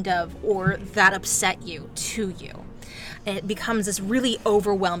ashamed of, or that upset you to you. And it becomes this really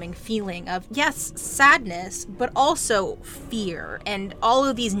overwhelming feeling of, yes, sadness, but also fear and all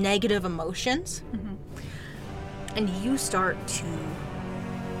of these negative emotions. Mm-hmm. And you start to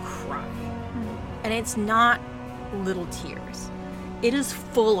cry. Mm-hmm. And it's not little tears. It is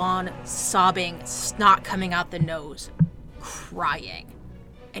full-on sobbing, snot coming out the nose, crying.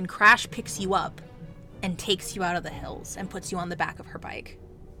 And Crash picks you up and takes you out of the hills and puts you on the back of her bike.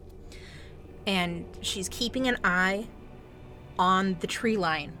 And she's keeping an eye on the tree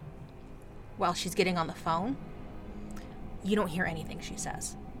line while she's getting on the phone. You don't hear anything she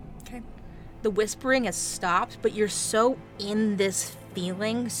says. Okay. The whispering has stopped, but you're so in this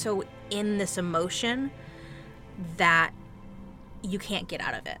feeling, so in this emotion, that you can't get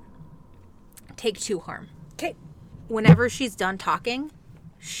out of it. Take 2 harm. Okay. Whenever she's done talking,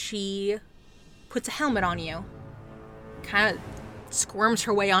 she puts a helmet on you, kind of squirms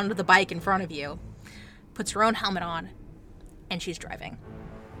her way onto the bike in front of you, puts her own helmet on, and she's driving.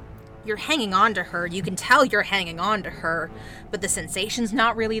 You're hanging on to her. You can tell you're hanging on to her, but the sensation's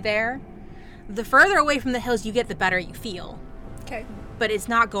not really there. The further away from the hills you get, the better you feel. Okay. But it's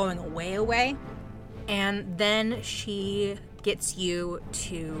not going away. And then she gets you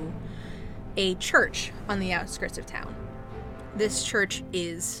to a church on the outskirts of town. This church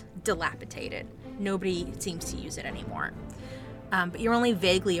is dilapidated. Nobody seems to use it anymore. But you're only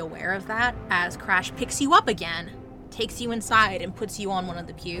vaguely aware of that as Crash picks you up again, takes you inside, and puts you on one of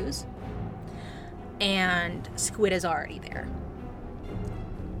the pews. And Squid is already there.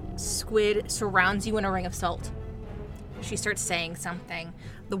 Squid surrounds you in a ring of salt. She starts saying something.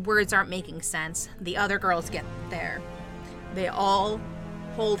 The words aren't making sense. The other girls get there. They all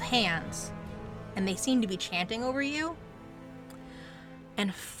hold hands, and they seem to be chanting over you.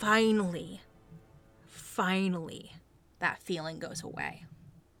 And finally, that feeling goes away.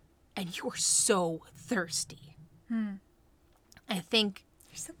 And you're so thirsty. I think...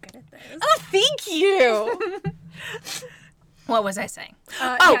 You're so good at this. Oh, thank you! What was I saying?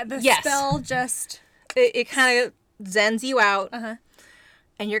 The spell just... It kind of zens you out. Uh-huh.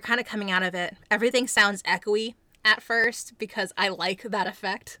 And you're kind of coming out of it. Everything sounds echoey at first because I like that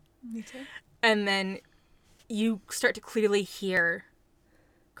effect. Me too. And then you start to clearly hear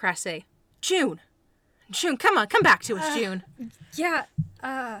Crash say, June, come on, come back to us, June. Yeah,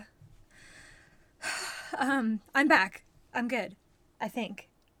 I'm back. I'm good, I think.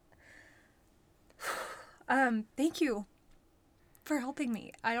 Thank you for helping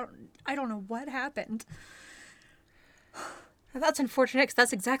me. I don't know what happened. That's unfortunate, because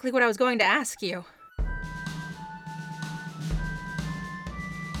that's exactly what I was going to ask you.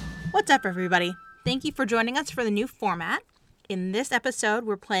 What's up, everybody? Thank you for joining us for the new format. In this episode,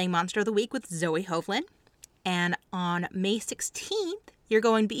 we're playing Monster of the Week with Zoe Hovland. And on May 16th, you're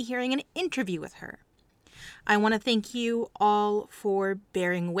going to be hearing an interview with her. I want to thank you all for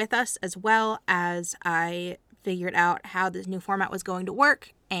bearing with us, as well as I figured out how this new format was going to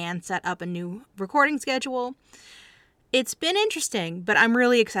work and set up a new recording schedule. It's been interesting, but I'm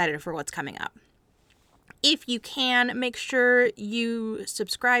really excited for what's coming up. If you can, make sure you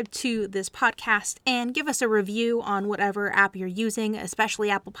subscribe to this podcast and give us a review on whatever app you're using, especially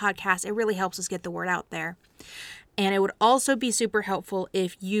Apple Podcasts. It really helps us get the word out there. And it would also be super helpful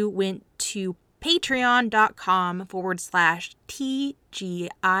if you went to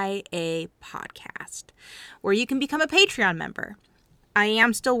patreon.com/TGIA podcast, where you can become a Patreon member. I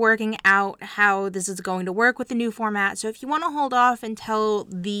am still working out how this is going to work with the new format, so if you want to hold off until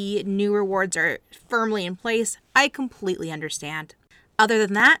the new rewards are firmly in place, I completely understand. Other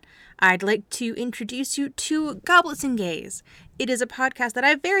than that, I'd like to introduce you to Goblets and Gays. It is a podcast that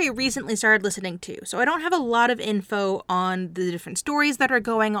I very recently started listening to, so I don't have a lot of info on the different stories that are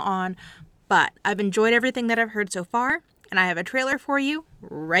going on, but I've enjoyed everything that I've heard so far, and I have a trailer for you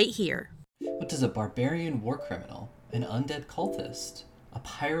right here. What does a barbarian war criminal, an undead cultist, a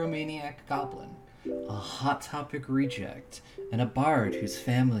pyromaniac goblin, a Hot Topic reject, and a bard whose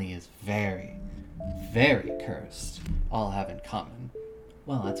family is very, very cursed all have in common?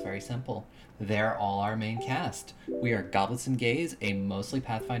 Well, that's very simple. They're all our main cast. We are Goblets and Gays, a mostly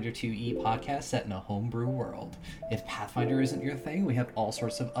Pathfinder 2e podcast set in a homebrew world. If Pathfinder isn't your thing, we have all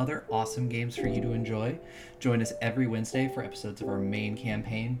sorts of other awesome games for you to enjoy. Join us every Wednesday for episodes of our main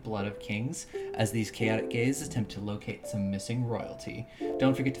campaign, Blood of Kings, as these chaotic gays attempt to locate some missing royalty.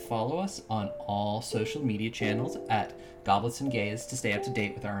 Don't forget to follow us on all social media channels at Goblets and Gays to stay up to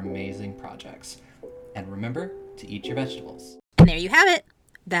date with our amazing projects. And remember to eat your vegetables. And there you have it.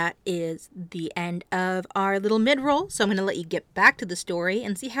 That is the end of our little mid-roll, so I'm going to let you get back to the story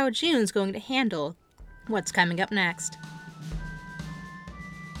and see how June's going to handle what's coming up next.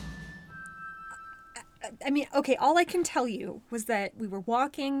 I mean, okay, all I can tell you was that we were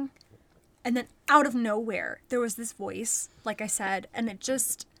walking, and then out of nowhere, there was this voice, like I said, and it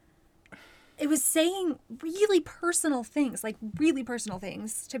was saying really personal things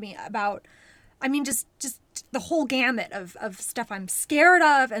to me about, I mean, just the whole gamut of stuff I'm scared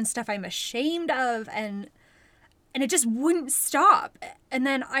of and stuff I'm ashamed of, and it just wouldn't stop. And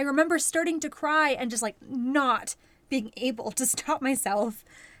then I remember starting to cry and just like not being able to stop myself.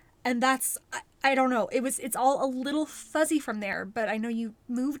 And that's, I don't know, it's all a little fuzzy from there, but I know you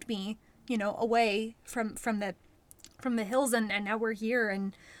moved me, away from the hills, and now we're here.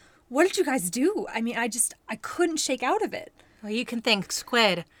 And what did you guys do? I mean, I couldn't shake out of it. Well, you can thank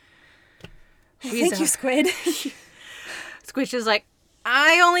Squid. Thank you, Squid. Squid's just like,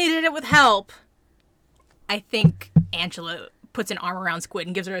 I only did it with help. I think Angela puts an arm around Squid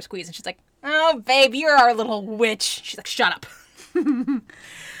and gives her a squeeze, and she's like, oh, babe, you're our little witch. She's like, shut up.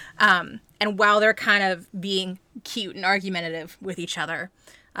 And while they're kind of being cute and argumentative with each other,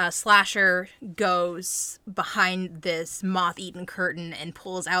 Slasher goes behind this moth-eaten curtain and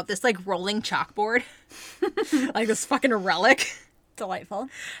pulls out this, like, rolling chalkboard. Like this fucking relic. Delightful.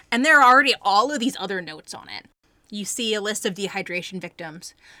 And there are already all of these other notes on it. You see a list of dehydration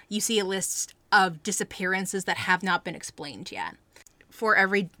victims. You see a list of disappearances that have not been explained yet. For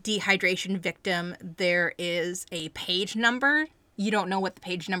every dehydration victim, there is a page number. You don't know what the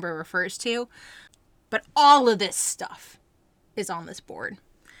page number refers to, but all of this stuff is on this board.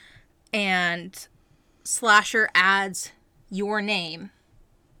 And Slasher adds your name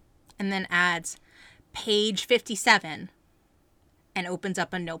and then adds page 57 and opens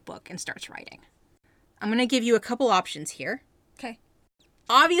up a notebook and starts writing. I'm going to give you a couple options here. Okay.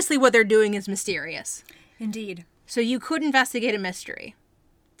 Obviously, what they're doing is mysterious. Indeed. So you could investigate a mystery.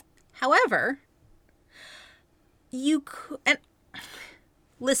 However, you could... And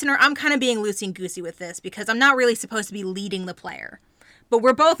listener, I'm kind of being loosey-goosey with this because I'm not really supposed to be leading the player. But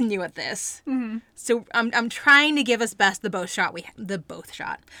we're both new at this. Mm-hmm. So I'm trying to give us the best shot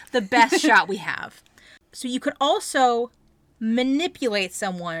we have. So you could also manipulate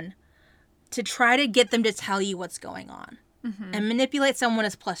someone to try to get them to tell you what's going on. Mm-hmm. And manipulate someone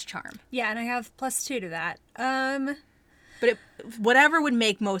is plus charm. Yeah, and I have +2 to that. But whatever would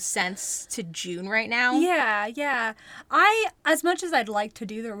make most sense to June right now. Yeah. As much as I'd like to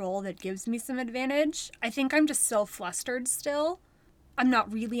do the role that gives me some advantage, I think I'm just so flustered still. I'm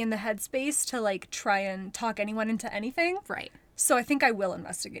not really in the headspace to, like, try and talk anyone into anything. Right. So I think I will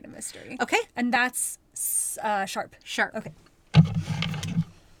investigate a mystery. Okay. And that's sharp. Sharp. Okay.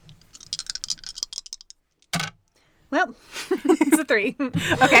 Well, it's a 3.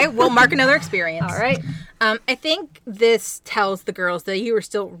 Okay, we'll mark another experience. All right. I think this tells the girls that you were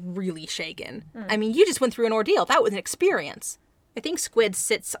still really shaken. I mean, you just went through an ordeal. That was an experience. I think Squid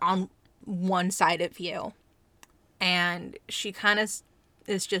sits on one side of you, and she kind of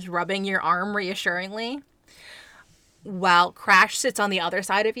is just rubbing your arm reassuringly, while Crash sits on the other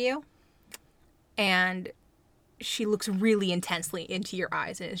side of you, and she looks really intensely into your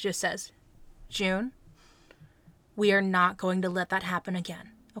eyes, and it just says, June, we are not going to let that happen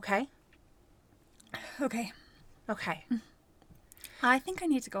again, okay? Okay. Okay. I think I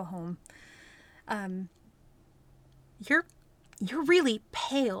need to go home. You're really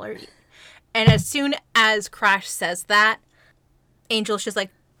pale. And as soon as Crash says that, Angel's just like,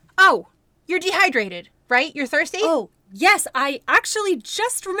 oh, you're dehydrated, right? You're thirsty? Oh, yes. I actually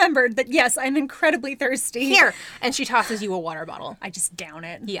just remembered that, yes, I'm incredibly thirsty. Here. And she tosses you a water bottle. I just down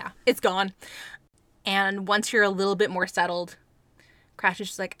it. Yeah, it's gone. And once you're a little bit more settled, Crash is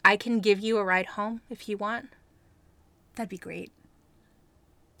just like, I can give you a ride home if you want. That'd be great.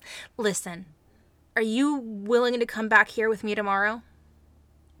 Listen, are you willing to come back here with me tomorrow?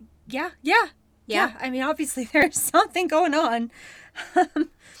 Yeah. I mean, obviously there's something going on.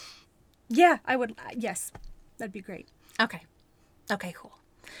 Yeah, I would. Yes, that'd be great. Okay, cool.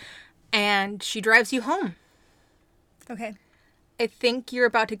 And she drives you home. Okay. I think you're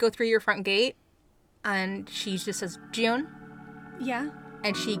about to go through your front gate, and she just says, June? Yeah?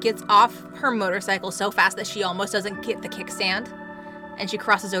 and she gets off her motorcycle so fast that she almost doesn't get the kickstand. And she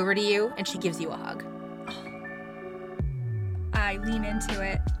crosses over to you, and she gives you a hug. I lean into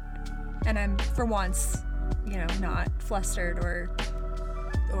it, and I'm, for once, not flustered or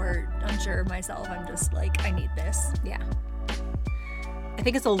unsure of myself. I'm just like, I need this. Yeah. I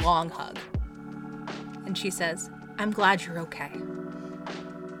think it's a long hug. And she says, I'm glad you're okay.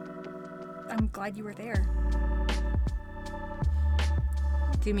 I'm glad you were there.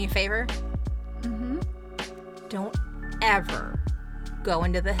 Do me a favor. Mm-hmm. Don't ever go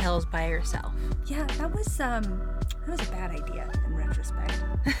into the hills by yourself. Yeah, that was a bad idea in retrospect.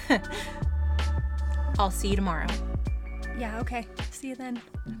 I'll see you tomorrow. Yeah, okay. See you then.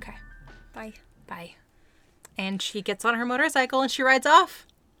 Okay. Bye. Bye. And she gets on her motorcycle and she rides off.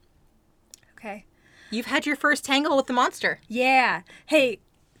 Okay. You've had your first tangle with the monster. Yeah. Hey,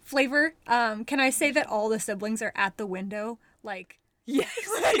 Flavor, can I say that all the siblings are at the window? Like, yes.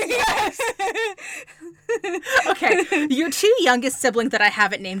 Yes. Okay. Your two youngest siblings that I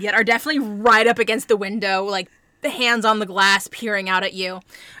haven't named yet are definitely right up against the window, like the hands on the glass, peering out at you.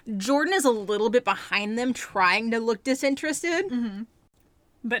 Jordan is a little bit behind them, trying to look disinterested. Mm-hmm.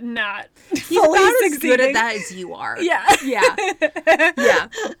 But not He's about as good at that as you are. Yeah. Yeah. Yeah.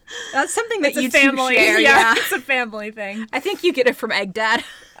 That's something that It's you a family. two share. Yeah, it's a family thing. I think you get it from Egg Dad.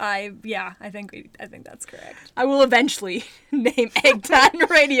 I think that's correct. I will eventually name Egg Dad and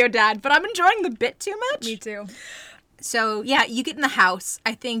Radio Dad, but I'm enjoying the bit too much. Me too. So, yeah, you get in the house.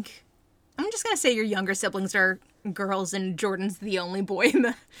 I think I'm just going to say your younger siblings are girls and Jordan's the only boy in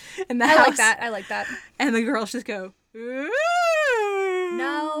the house. I like that. And the girls just go, ooh.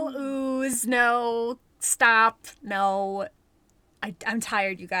 No oohs, no stop, no. I'm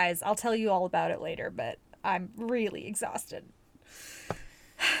tired, you guys. I'll tell you all about it later, but I'm really exhausted.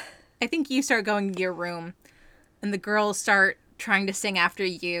 I think you start going to your room, and the girls start trying to sing after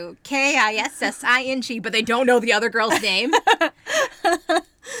you, Kissing, but they don't know the other girl's name.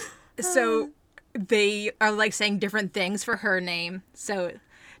 So they are like saying different things for her name. So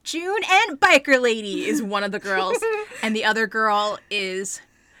June and Biker Lady is one of the girls, and the other girl is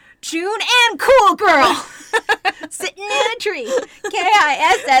June and Cool Girl. Sitting in a tree.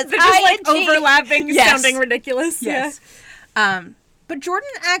 Kissing. They're just like overlapping, yes. sounding ridiculous. Yes. Yeah. But Jordan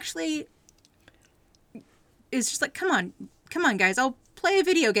actually is just like, come on, guys, I'll play a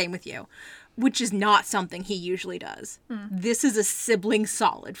video game with you, which is not something he usually does. This is a sibling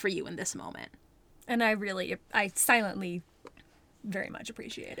solid for you in this moment. And I silently very much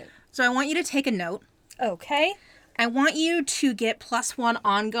appreciate it. So I want you to take a note. Okay. I want you to get +1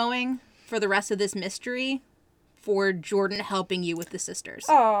 ongoing for the rest of this mystery for Jordan helping you with the sisters.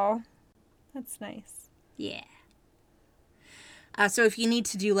 Oh, that's nice. Yeah. So if you need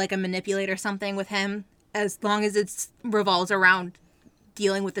to do like a manipulate or something with him, as long as it revolves around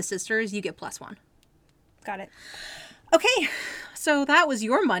dealing with the sisters, you get +1. Got it. Okay, so that was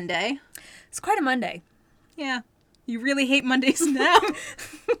your Monday. It's quite a Monday. Yeah. You really hate Mondays now.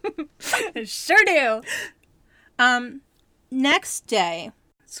 I sure do. Next day,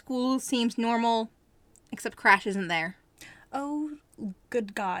 school seems normal, except Crash isn't there. Oh,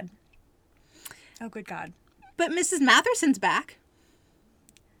 good God. Oh, good God. But Mrs. Matherson's back.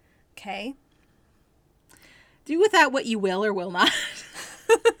 Okay. Do with that what you will or will not.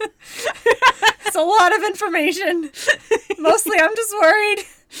 It's a lot of information. Mostly I'm just worried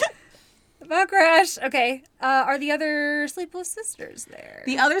about Crash. Okay. Are the other Sleepless sisters there?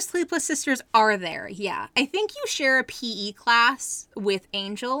 The other Sleepless sisters are there, yeah. I think you share a PE class with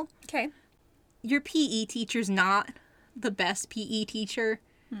Angel. Okay. Your PE teacher's not the best PE teacher.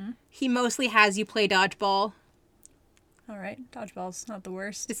 He mostly has you play dodgeball. All right. Dodgeball's not the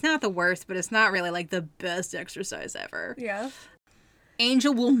worst. It's not the worst, but it's not really like the best exercise ever. Yeah.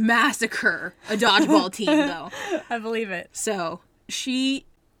 Angel will massacre a dodgeball team, though. I believe it. So she,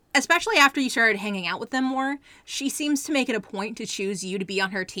 especially after you started hanging out with them more, she seems to make it a point to choose you to be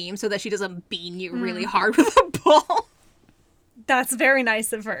on her team so that she doesn't bean you really hard with a ball. That's very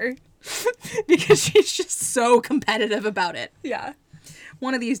nice of her. Because she's just so competitive about it. Yeah.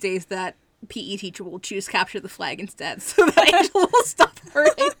 One of these days that PE teacher will choose capture the flag instead so that Angel will stop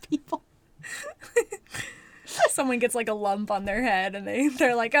hurting people. Someone gets like a lump on their head and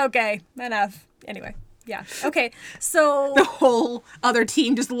they're like, okay, enough. Anyway, yeah. Okay, so... The whole other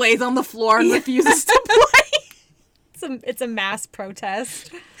team just lays on the floor and refuses to play. It's a mass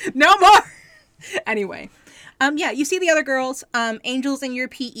protest. No more! Anyway. Yeah, you see the other girls. Angel's in your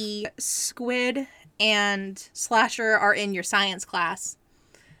PE. Squid and Slasher are in your science class.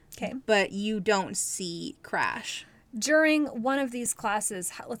 Okay. But you don't see Crash. During one of these classes,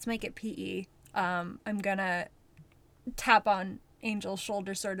 let's make it PE, I'm gonna tap on Angel's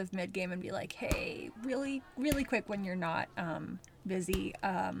shoulder sort of mid-game and be like, hey, really, really quick when you're not busy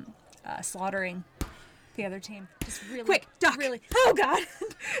slaughtering the other team. Just really quick, duck. Really. Oh God.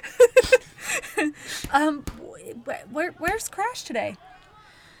 Where's Crash today?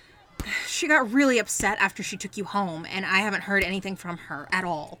 She got really upset after she took you home, and I haven't heard anything from her at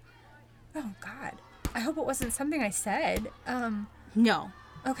all. Oh God. I hope it wasn't something I said. No.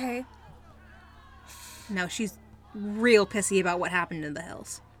 Okay. No, she's real pissy about what happened in the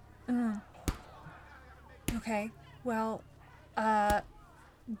hills. Okay. Well,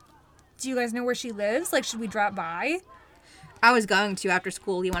 do you guys know where she lives? Like, should we drop by? I was going to after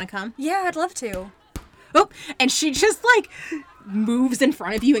school. You want to come? Yeah, I'd love to. Oh, and she just, like, moves in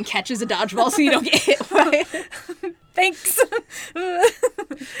front of you and catches a dodgeball so you don't get hit by it. Thanks.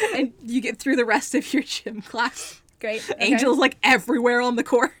 And you get through the rest of your gym class. Great. Okay. Angel's, like, everywhere on the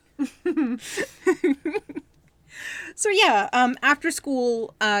court. So, yeah, after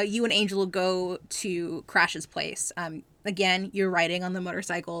school, you and Angel go to Crash's place. Again, you're riding on the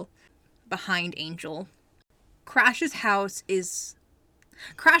motorcycle behind Angel. Crash's house is...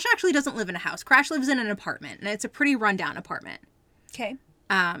 Crash actually doesn't live in a house. Crash lives in an apartment, and it's a pretty rundown apartment. Okay.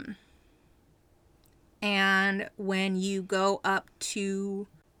 And when you go up to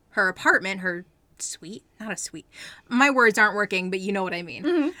her apartment, her suite, not a suite. My words aren't working, but you know what I mean.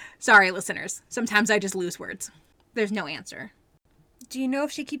 Mm-hmm. Sorry, listeners. Sometimes I just lose words. There's no answer. Do you know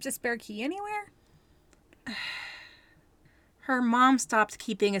if she keeps a spare key anywhere? Her mom stopped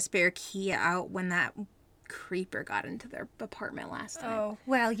keeping a spare key out when that creeper got into their apartment last time. Oh,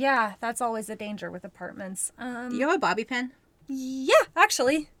 well, yeah, that's always a danger with apartments. Do you have a bobby pin? Yeah,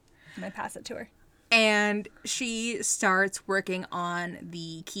 actually. I might pass it to her. And she starts working on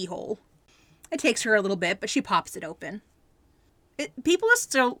the keyhole. It takes her a little bit, but she pops it open. People are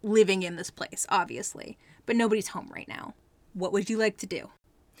still living in this place, obviously, but nobody's home right now. What would you like to do?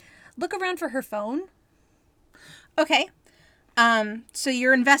 Look around for her phone. Okay. So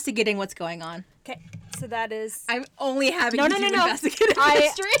you're investigating what's going on. Okay, so that is... I'm only having you do investigative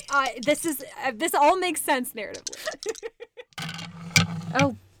history. This all makes sense narratively.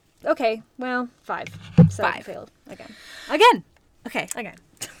 Oh, okay. Well, 5. So 5. I failed. Again. Okay. Again.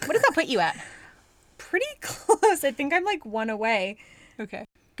 What does that put you at? Pretty close. I think I'm like 1 away. Okay.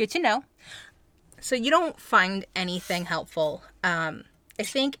 Good to know. So you don't find anything helpful. I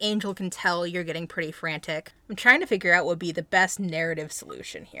think Angel can tell you're getting pretty frantic. I'm trying to figure out what would be the best narrative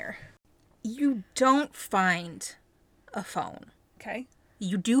solution here. You don't find a phone. Okay.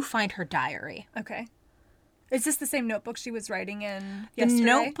 You do find her diary. Okay. Is this the same notebook she was writing in The yesterday?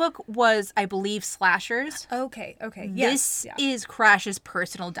 notebook was, I believe, Slasher's. Okay. Yes. This is Crash's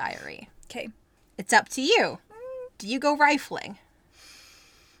personal diary. Okay. It's up to you. Do you go rifling?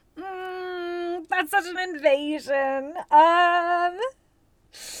 That's such an invasion.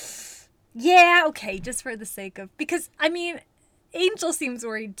 Yeah, okay, just for the sake of... Because, I mean, Angel seems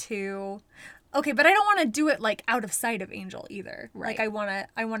worried too. Okay, but I don't want to do it, like, out of sight of Angel either. Right. Like, I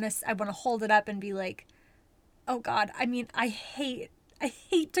want to hold it up and be like, oh, God, I mean, I hate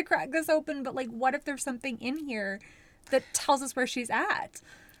to crack this open, but, like, what if there's something in here that tells us where she's at?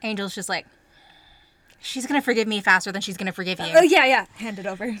 Angel's just like, she's going to forgive me faster than she's going to forgive you. Oh, yeah. Hand it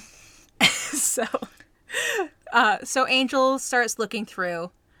over. So Angel starts looking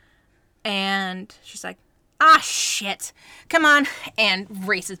through, and she's like, ah, shit. Come on. And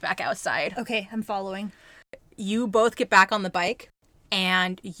races back outside. Okay, I'm following. You both get back on the bike,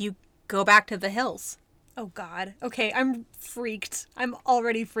 and you go back to the hills. Oh, God. Okay, I'm freaked. I'm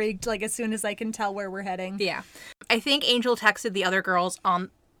already freaked, like, as soon as I can tell where we're heading. Yeah. I think Angel texted the other girls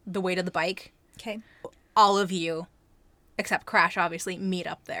on the way to the bike. Okay. All of you, except Crash, obviously, meet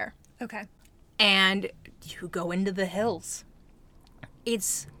up there. Okay. And you go into the hills.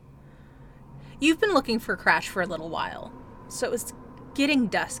 You've been looking for Crash for a little while, so it's getting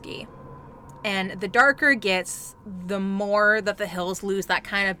dusky. And the darker it gets, the more that the hills lose that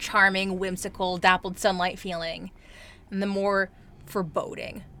kind of charming, whimsical, dappled sunlight feeling, and the more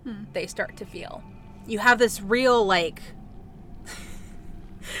foreboding they start to feel. You have this real, like...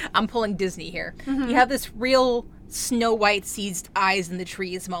 I'm pulling Disney here. Mm-hmm. You have this real Snow White sees eyes in the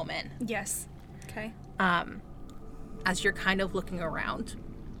trees moment. Yes. Okay. As you're kind of looking around.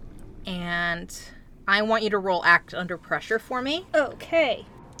 And I want you to roll Act Under Pressure for me. Okay.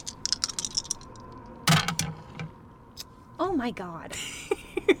 Oh my God.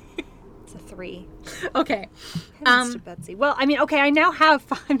 It's a 3. Okay. Mr. Betsy. Well, I mean, okay, I now have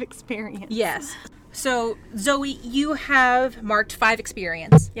 5 experience. Yes. So, Zoe, you have marked 5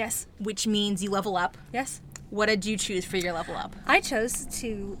 experience. Yes. Which means you level up. Yes. What did you choose for your level up? I chose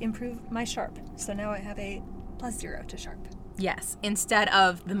to improve my sharp. So now I have a +0 to sharp. Yes, instead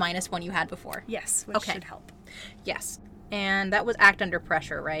of the -1 you had before. Yes, which Okay. should help. Yes. And that was act under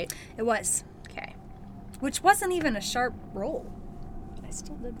pressure, right? It was. Okay. Which wasn't even a sharp roll. I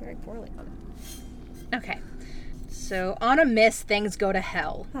still did very poorly on it. Okay. So on a miss, things go to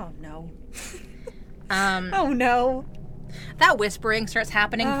hell. Oh, no. Um, Oh, no. that whispering starts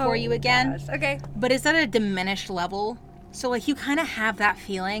happening for you again. Gosh. Okay. But it's at a diminished level. So, like, you kind of have that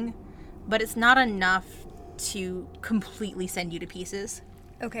feeling, but it's not enough to completely send you to pieces.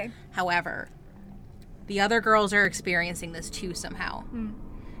 Okay. However, the other girls are experiencing this too somehow.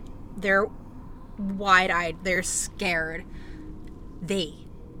 They're wide-eyed. They're scared. They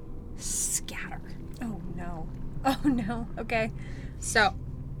scatter. Oh, no. Oh, no. Okay. So,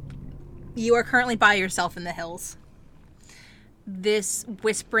 you are currently by yourself in the hills. This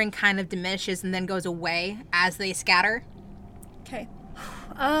whispering kind of diminishes and then goes away as they scatter. Okay.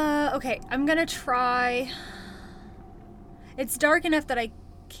 Okay. I'm gonna try. It's dark enough that I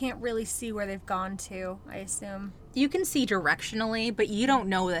can't really see where they've gone to, I assume. You can see directionally, but you don't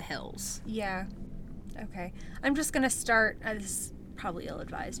know the hills. Yeah. Okay. I'm just gonna start. This is probably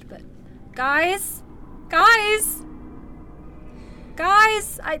ill-advised, but guys,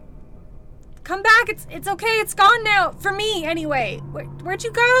 I come back. It's okay. It's gone now for me anyway. Where'd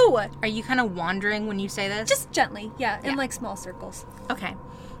you go? Are you kind of wandering when you say this? Just gently, yeah, in Yeah. like small circles. Okay.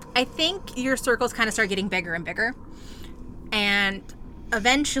 I think your circles kind of start getting bigger and bigger. And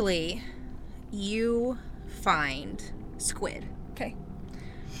eventually, you find Squid. Okay.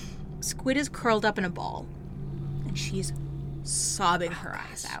 Squid is curled up in a ball, and she's sobbing her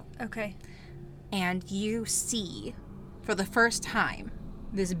eyes out. Okay. And you see, for the first time,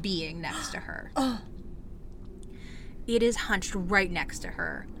 this being next to her. Oh. It is hunched right next to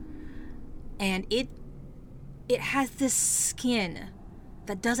her. And it has this skin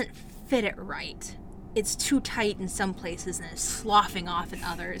that doesn't fit it right. It's too tight in some places and it's sloughing off in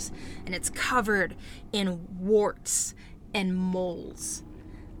others. And it's covered in warts and moles.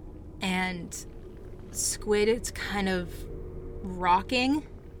 And Squid is kind of rocking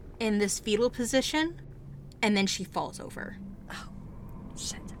in this fetal position. And then she falls over.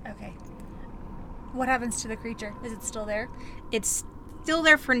 Shit. Okay. What happens to the creature? Is it still there? It's still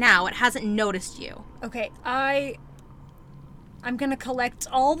there for now. It hasn't noticed you. Okay. I'm gonna collect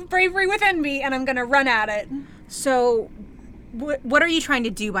all the bravery within me and I'm gonna run at it. So, what are you trying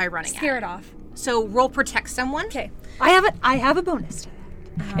to do by running Scare at it off. So, roll protect someone. Okay. I have a bonus to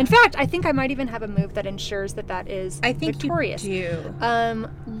that. In fact, I think I might even have a move that ensures that is I think victorious. you do.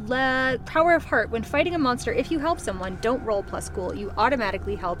 Power of Heart. When fighting a monster, if you help someone, don't roll plus cool. You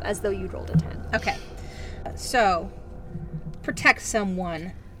automatically help as though you rolled a 10. Okay. So, protect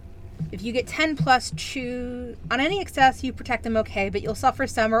someone. If you get 10 plus, choose on any excess, you protect them okay, but you'll suffer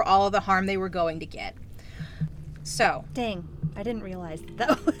some or all of the harm they were going to get. So, Dang, I didn't realize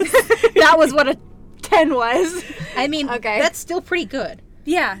that was what a 10 was. I mean, Okay. that's still pretty good.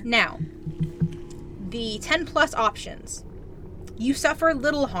 Yeah. Now, the 10 plus options. You suffer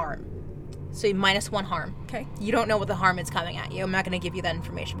little harm. So you -1 harm. Okay. You don't know what the harm is coming at you. I'm not going to give you that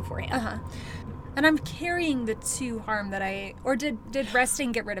information beforehand. Uh-huh. And I'm carrying the 2 harm that did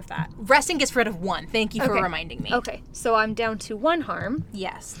resting get rid of that? Resting gets rid of 1. Thank you for Okay. reminding me. Okay, so I'm down to 1 harm.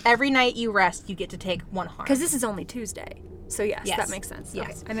 Yes. Every night you rest, you get to take 1 harm. Because this is only Tuesday. So yes, Yes. that makes sense.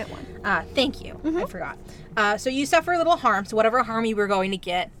 Yes. Okay, I'm at 1. Thank you. I forgot. So you suffer a little harm. So whatever harm you were going to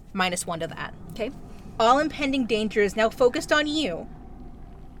get, -1 to that. Okay. All impending danger is now focused on you.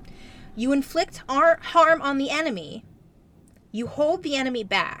 You inflict harm on the enemy. You hold the enemy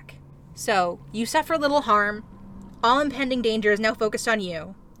back. So you suffer little harm. All impending danger is now focused on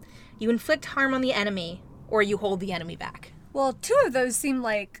you. You inflict harm on the enemy, or you hold the enemy back. Well, 2 of those seem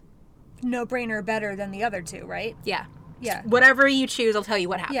like no-brainer better than the other 2, right? Yeah. Yeah. Whatever you choose, I'll tell you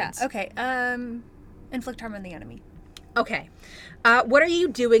what happens. Yeah, okay. Inflict harm on the enemy. Okay. What are you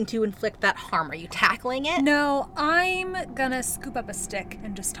doing to inflict that harm? Are you tackling it? No, I'm gonna scoop up a stick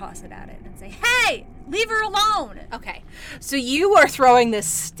and just toss it at it and say, "Hey, leave her alone!" Okay. So you are throwing this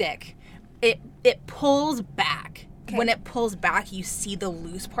stick. It pulls back. Okay. When it pulls back, you see the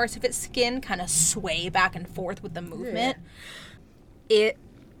loose parts of its skin kind of sway back and forth with the movement. It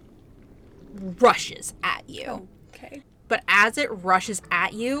rushes at you. Okay. But as it rushes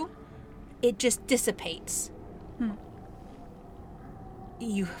at you, it just dissipates.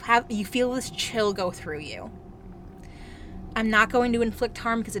 You feel this chill go through you. I'm not going to inflict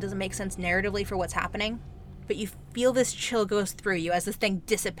harm because it doesn't make sense narratively for what's happening, but you feel this chill goes through you as this thing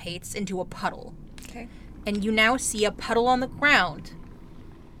dissipates into a puddle. Okay. And you now see a puddle on the ground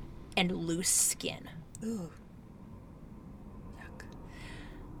and loose skin. Ooh. Yuck.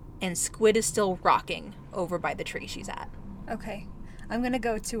 And Squid is still rocking over by the tree she's at. Okay. I'm going to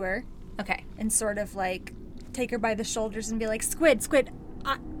go to her. Okay. And sort of like take her by the shoulders and be like, Squid,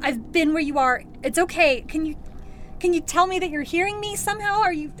 I've been where you are. It's okay. Can you tell me that you're hearing me somehow?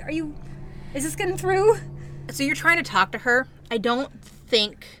 Is this getting through? So you're trying to talk to her. I don't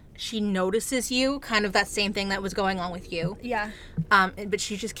think she notices you, kind of that same thing that was going on with you. Yeah. But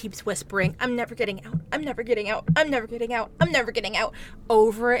she just keeps whispering, I'm never getting out, I'm never getting out, I'm never getting out, I'm never getting out,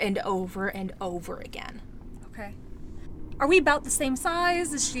 over and over and over again. Okay. Are we about the same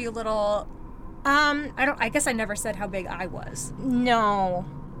size? Is she a little... I guess I never said how big I was. No.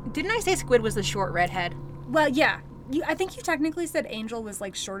 Didn't I say Squid was the short redhead? Well, yeah. I think you technically said Angel was,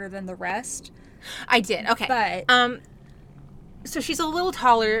 like, shorter than the rest. I did, okay. But... So she's a little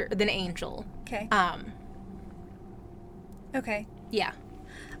taller than Angel. Okay. Okay. Yeah.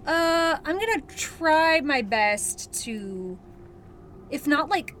 I'm gonna try my best to, if not,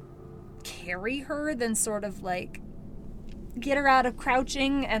 like, carry her, then sort of, like, get her out of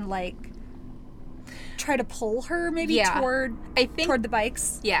crouching and, like, try to pull her maybe toward the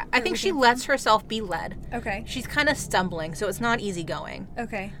bikes. Yeah, I think she lets herself be led. Okay. She's kind of stumbling, so it's not easy going.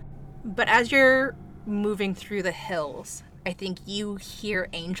 Okay. But as you're moving through the hills, I think you hear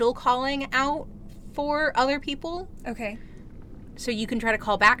Angel calling out for other people. Okay. So you can try to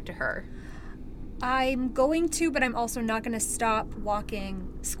call back to her. I'm going to, but I'm also not going to stop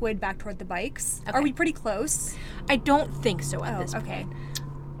walking Squid back toward the bikes. Okay. Are we pretty close? I don't think so at this okay. point.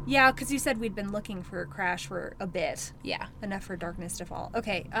 Yeah, because you said we'd been looking for a crash for a bit. Yeah. Enough for darkness to fall.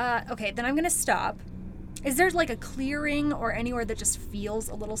 Okay, then I'm going to stop. Is there, like, a clearing or anywhere that just feels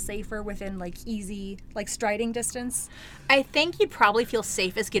a little safer within, like, easy, like, striding distance? I think you'd probably feel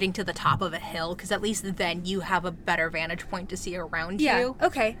safest getting to the top of a hill, because at least then you have a better vantage point to see around you.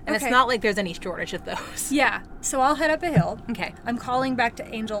 Okay. And it's not like there's any shortage of those. Yeah, so I'll head up a hill. Okay. I'm calling back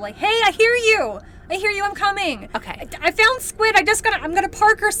to Angel, like, hey, I hear you! I'm coming! Okay. I found Squid, I'm gonna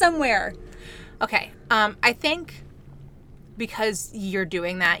park her somewhere. Okay, I think because you're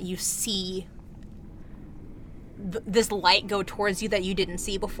doing that, you see this light go towards you that you didn't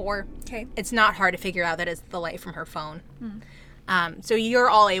see before. Okay. It's not hard to figure out that it's the light from her phone. So you're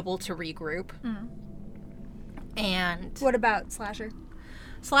all able to regroup. And what about Slasher?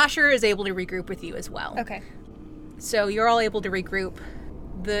 Slasher is able to regroup with you as well. Okay. So you're all able to regroup.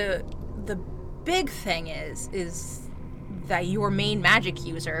 The big thing is that your main magic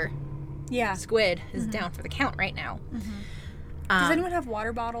user, Squid, is down for the count right now. Does anyone have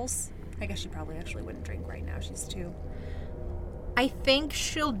water bottles? I guess she probably actually wouldn't drink right now. She's too... I think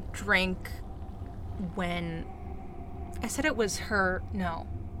she'll drink when... I said it was her... No.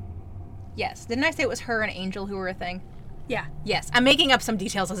 Yes. Didn't I say it was her and Angel who were a thing? Yeah. Yes. I'm making up some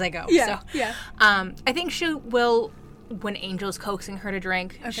details as I go. Yeah. So. Yeah. I think she will... When Angel's coaxing her to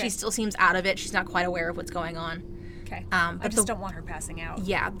drink, she still seems out of it. She's not quite aware of what's going on. Okay. But I just don't want her passing out.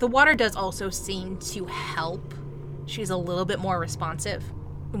 Yeah. The water does also seem to help. She's a little bit more responsive.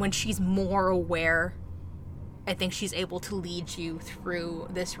 When she's more aware, I think she's able to lead you through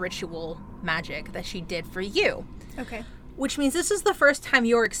this ritual magic that she did for you. Okay. Which means this is the first time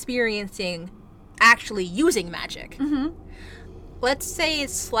you're experiencing actually using magic. Let's say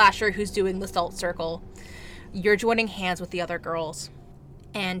it's Slasher who's doing the salt circle. You're joining hands with the other girls,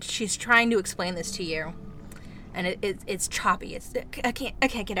 and she's trying to explain this to you. And it's choppy. I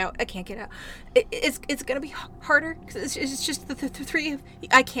can't get out. I can't get out. It's gonna be harder because it's just the three of you.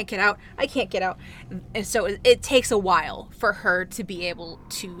 I can't get out. I can't get out. And so it takes a while for her to be able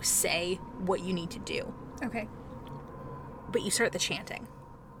to say what you need to do. Okay. But you start the chanting.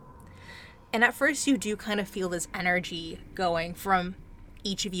 And at first you do kind of feel this energy going from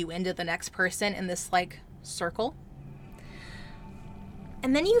each of you into the next person in this, like, circle.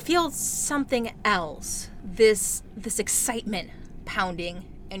 And then you feel something else, this excitement pounding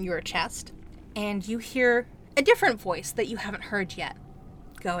in your chest. And you hear a different voice that you haven't heard yet,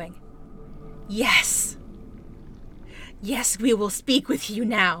 going, yes. Yes, we will speak with you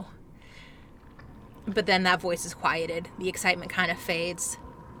now. But then that voice is quieted. The excitement kind of fades.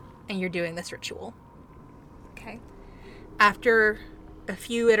 And you're doing this ritual. Okay. After a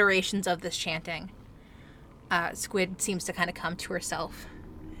few iterations of this chanting, Squid seems to kind of come to herself.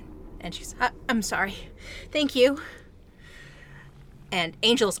 And she's, I'm sorry. Thank you. And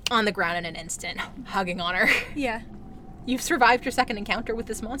Angel's on the ground in an instant, hugging on her. Yeah. You've survived your second encounter with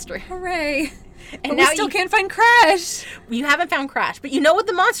this monster. Hooray. And but now we still can't find Crash. You haven't found Crash, but you know what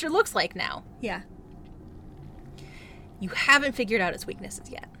the monster looks like now. Yeah. You haven't figured out its weaknesses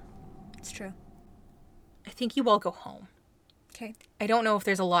yet. It's true. I think you all go home. Okay. I don't know if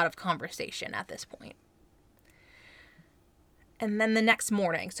there's a lot of conversation at this point. And then the next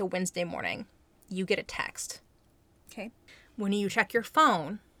morning, so Wednesday morning, you get a text. Okay. when you check your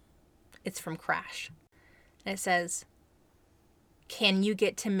phone, it's from Crash. And it says, "Can you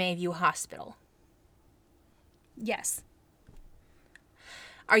get to Mayview Hospital? Yes.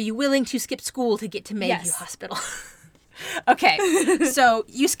 Are you willing to skip school to get to Mayview Yes. Hospital?" Okay, so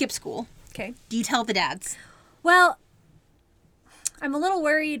you skip school. Okay. Do you tell the dads? Well, I'm a little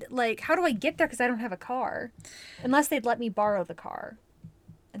worried, like, how do I get there because I don't have a car? Unless they'd let me borrow the car.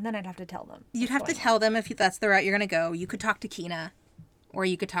 And then I'd have to tell them. You'd have to tell them if that's the route you're going to go. You could talk to Keena, or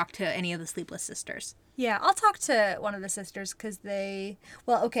you could talk to any of the Sleepless sisters. Yeah, I'll talk to one of the sisters because they...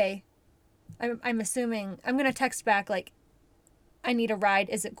 Well, okay. I'm assuming... I'm going to text back, like, I need a ride.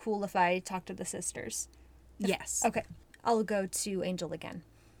 Is it cool if I talk to the sisters? Yes. Okay. I'll go to Angel again.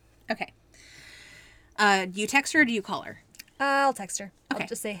 Okay. Do you text her or do you call her? I'll text her. Okay. I'll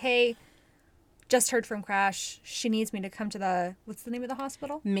just say, hey, just heard from Crash. She needs me to come to the... What's the name of the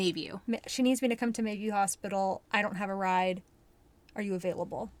hospital? Mayview. She needs me to come to Mayview Hospital. I don't have a ride. Are you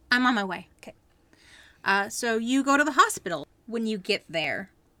available? I'm on my way. Okay. So you go to the hospital. When you get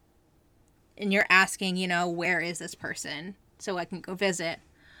there, and you're asking, where is this person so I can go visit,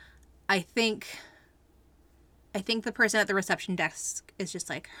 I think the person at the reception desk is just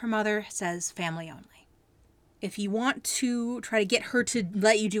like, her mother says family only. If you want to try to get her to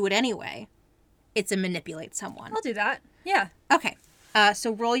let you do it anyway, it's a manipulate someone. I'll do that. Yeah. Okay.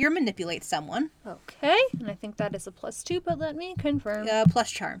 So roll your manipulate someone. Okay. And I think that is a +2, but let me confirm.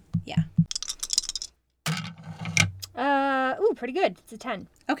 Plus charm. Yeah. Pretty good. It's a 10.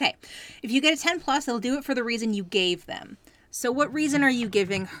 Okay. If you get a 10 plus, they'll do it for the reason you gave them. So what reason are you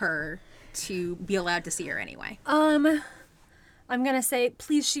giving her to be allowed to see her anyway? I'm gonna say,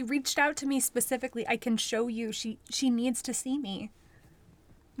 please, she reached out to me specifically. I can show you. She needs to see me.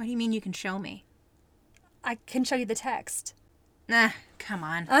 What do you mean you can show me? I can show you the text. Nah, come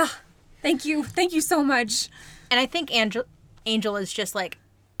on. Thank you. Thank you so much. And I think Angel is just like,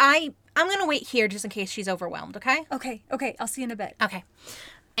 I'm going to wait here just in case she's overwhelmed, okay? Okay. I'll see you in a bit. Okay.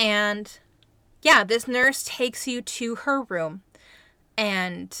 And yeah, this nurse takes you to her room,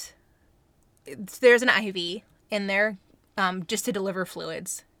 and there's an IV in there just to deliver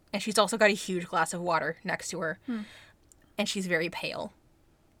fluids. And she's also got a huge glass of water next to her. And she's very pale.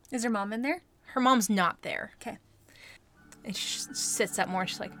 Is her mom in there? Her mom's not there. Okay. And she sits up more and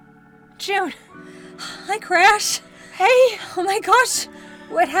she's like, June. Hi, Crash. Hey. Oh my gosh.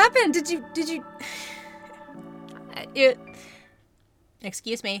 What happened? Did you...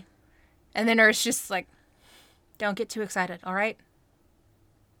 Excuse me. And the nurse just like, don't get too excited, all right?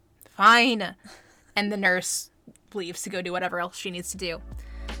 Fine. And the nurse leaves to go do whatever else she needs to do.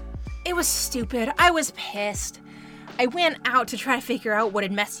 It was stupid. I was pissed. I went out to try to figure out what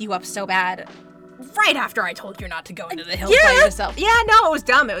had messed you up so bad. Right after I told you not to go into the hills by yourself. Yeah, no, it was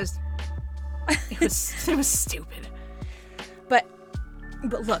dumb. It was stupid.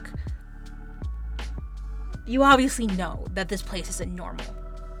 But look, you obviously know that this place isn't normal.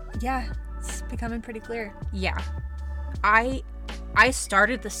 Yeah, it's becoming pretty clear. Yeah. I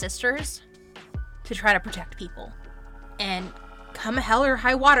started the sisters to try to protect people. And come hell or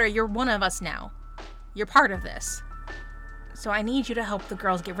high water, you're one of us now. You're part of this. So I need you to help the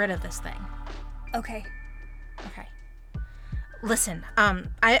girls get rid of this thing. Okay. Listen,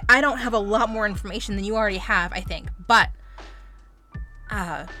 I don't have a lot more information than you already have, I think. But,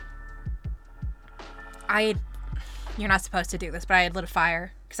 you're not supposed to do this, but I had lit a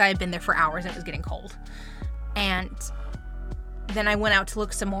fire because I had been there for hours and it was getting cold. And then I went out to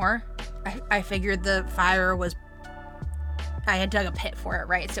look some more. I figured the fire was, I had dug a pit for it,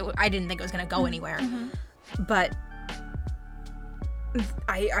 right? So I didn't think it was going to go anywhere. Mm-hmm. But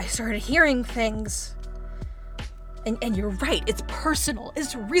I started hearing things. And you're right, it's personal.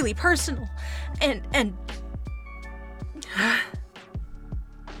 It's really personal. And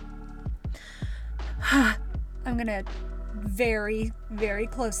I'm gonna very, very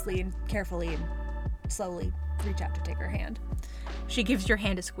closely and carefully and slowly reach out to take her hand. She gives your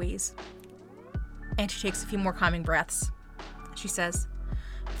hand a squeeze. And she takes a few more calming breaths. She says,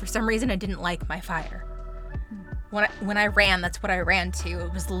 for some reason I didn't like my fire. When I ran, that's what I ran to.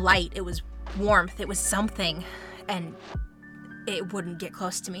 It was light, it was warmth, it was something. And it wouldn't get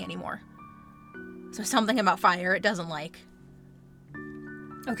close to me anymore. So something about fire it doesn't like.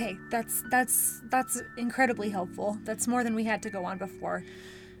 Okay, that's incredibly helpful. That's more than we had to go on before.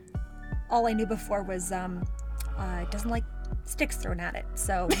 All I knew before was it doesn't like sticks thrown at it.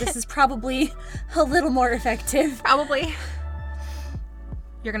 So this is probably a little more effective. Probably.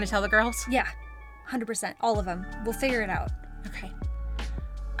 You're gonna tell the girls? Yeah, 100%. All of them. We'll figure it out. Okay.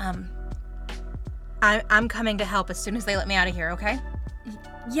 I'm coming to help as soon as they let me out of here, okay?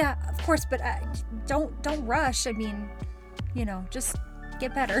 Yeah, of course, but don't rush. I mean, just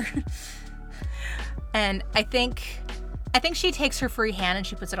get better. And I think she takes her free hand and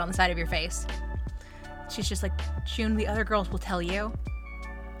she puts it on the side of your face. She's just like, June, the other girls will tell you.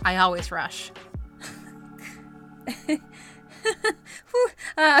 I always rush.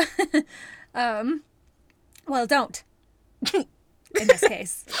 Well, don't. In this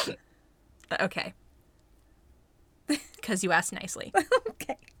case. Okay. Because you asked nicely.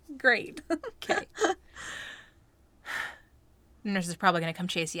 Okay, great. Okay. The nurse is probably going to come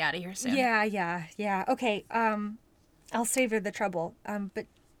chase you out of here soon. Yeah. Okay, I'll save her the trouble. But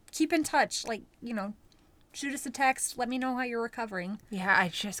keep in touch. Like, shoot us a text. Let me know how you're recovering. Yeah, I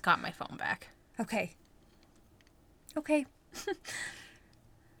just got my phone back. Okay.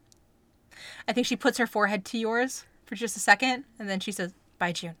 I think she puts her forehead to yours for just a second, and then she says,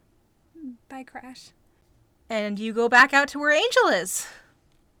 bye, June. Bye, Crash. And you go back out to where Angel is.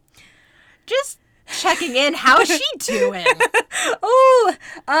 Just checking in. How's she doing? Oh,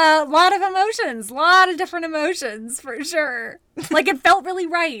 a lot of emotions. A lot of different emotions, for sure. Like, it felt really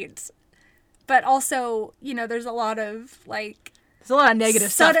right. But also, there's a lot of, like... There's a lot of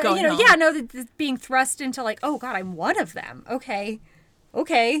negative stuff going on. Yeah, no, being thrust into, like, oh, God, I'm one of them. Okay.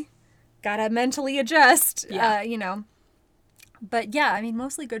 Gotta mentally adjust, But, yeah, I mean,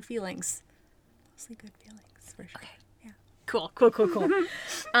 mostly good feelings. For sure. Okay. Yeah. Cool.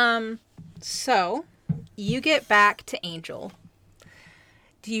 So, you get back to Angel.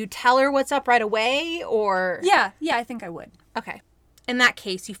 Do you tell her what's up right away, or... Yeah, I think I would. Okay. In that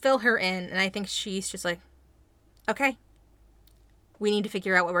case, you fill her in, and I think she's just like, okay, we need to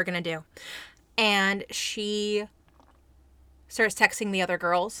figure out what we're going to do. And she starts texting the other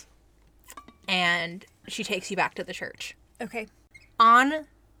girls, and she takes you back to the church. Okay. On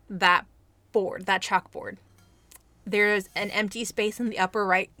that board, that chalkboard, there's an empty space in the upper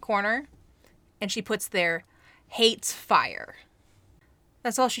right corner, and she puts there, hates fire.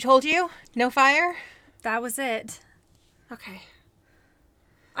 That's all she told you? No fire? That was it. Okay.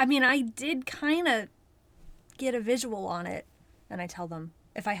 I mean, I did kind of get a visual on it, and I tell them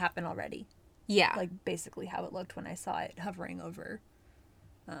if I haven't already. Yeah. Like, basically how it looked when I saw it hovering over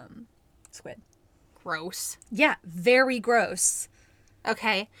Squid. Gross. Yeah, very gross.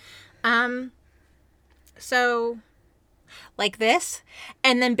 Okay. So, like this,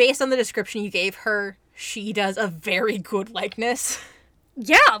 and then based on the description you gave her, she does a very good likeness.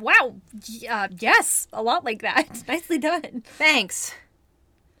 Yeah, wow. Yes, a lot like that. Nicely done. Thanks.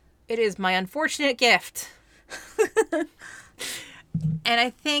 It is my unfortunate gift. And I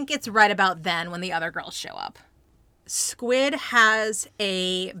think it's right about then when the other girls show up. Squid has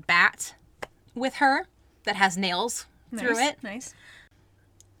a bat with her that has nails through it. Nice.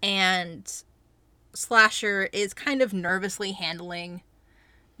 And Slasher is kind of nervously handling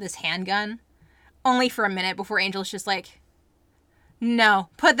this handgun. Only for a minute before Angel's just like, no,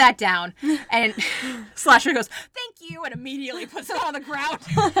 put that down. And Slasher goes, thank you, and immediately puts it on the ground.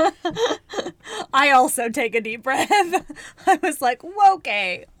 I also take a deep breath. I was like, whoa,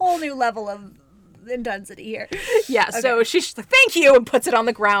 okay, whole new level of intensity here. Yeah, okay. So she's just like, thank you, and puts it on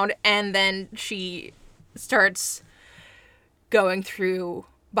the ground, and then she starts going through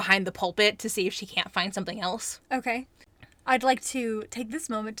behind the pulpit to see if she can't find something else. Okay. I'd like to take this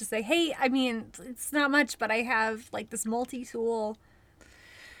moment to say, hey, I mean, it's not much, but I have, like, this multi-tool.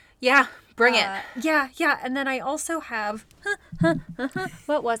 Yeah, bring it. Yeah, and then I also have...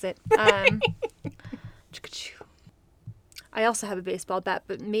 what was it? I also have a baseball bat,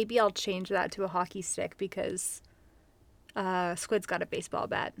 but maybe I'll change that to a hockey stick because Squid's got a baseball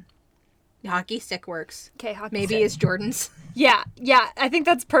bat. Hockey stick works. Okay, hockey maybe stick. It's Jordan's. Yeah, I think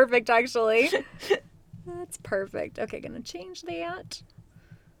that's perfect, actually. That's perfect. Okay, gonna change that.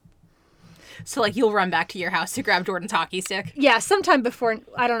 So, like, you'll run back to your house to grab Jordan's hockey stick? Yeah, sometime before,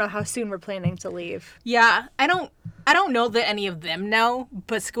 I don't know how soon we're planning to leave. Yeah, I don't know that any of them know,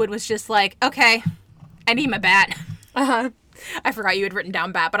 but Squid was just like, okay, I need my bat. Uh-huh. I forgot you had written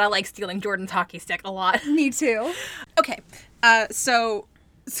down bat, but I like stealing Jordan's hockey stick a lot. Me too. Okay, so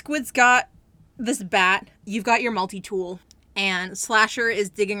Squid's got this bat, you've got your multi-tool, and Slasher is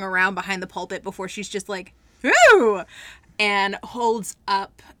digging around behind the pulpit before she's just like, ooh! And holds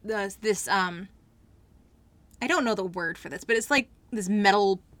up this I don't know the word for this, but it's like this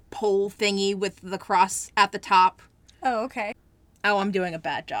metal pole thingy with the cross at the top. Oh, okay. Oh, I'm doing a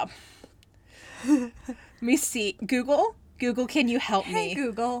bad job. Let me see. Google, can you help me? Hey,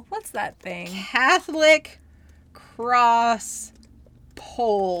 Google, what's that thing? Catholic cross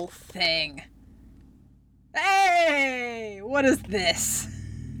pole thing. Hey, what is this?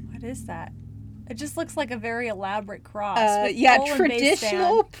 What is that? It just looks like a very elaborate cross. With Yeah, pole and base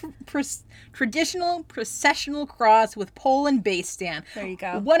stand. traditional processional cross with pole and base stand. There you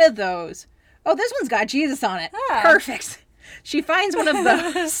go. One of those. Oh, this one's got Jesus on it. Ah. Perfect. She finds one of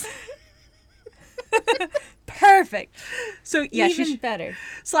those. Perfect. So yeah, Even better.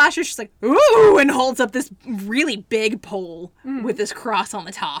 Slasher's just like, ooh, and holds up this really big pole with this cross on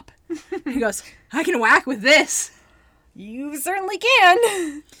the top. He goes, I can whack with this. You certainly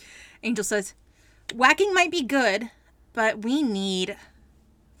can. Angel says, whacking might be good, but we need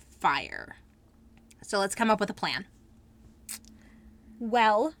fire. So let's come up with a plan.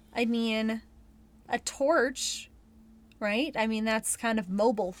 Well, I mean, a torch, right? I mean, that's kind of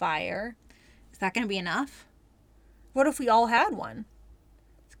mobile fire. Is that going to be enough? What if we all had one?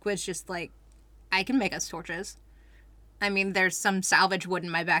 Squid's just like, I can make us torches. I mean, there's some salvage wood in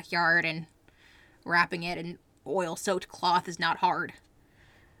my backyard, and wrapping it in oil-soaked cloth is not hard.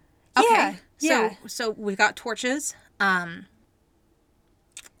 Okay, Yeah. So we've got torches.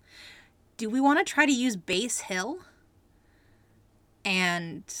 Do we want to try to use Base Hill?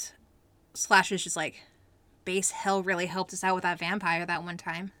 And Slash is just like, Base Hill really helped us out with that vampire that one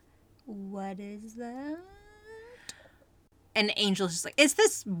time. What is that? And Angel's just like, it's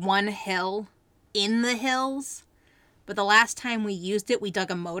this one hill in the hills, but the last time we used it, we dug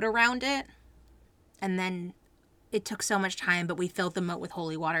a moat around it, and then it took so much time, but we filled the moat with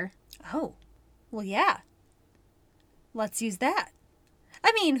holy water. Oh, well, yeah. Let's use that.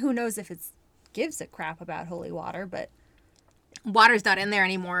 I mean, who knows if it gives a crap about holy water, but... Water's not in there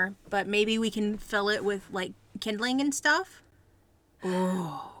anymore, but maybe we can fill it with, like, kindling and stuff?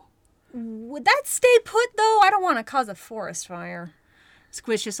 Oh. Would that stay put, though? I don't want to cause a forest fire.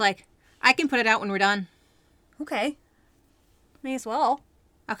 Squid's just like, I can put it out when we're done. Okay. May as well.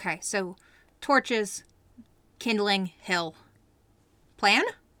 Okay, so torches, kindling, hill. Plan?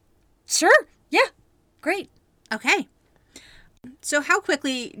 Sure. Yeah. Great. Okay. So how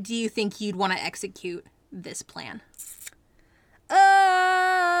quickly do you think you'd want to execute this plan?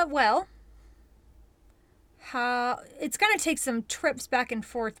 Well, it's gonna take some trips back and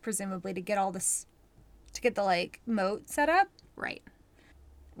forth, presumably, to get all this, to get the, like, moat set up. Right.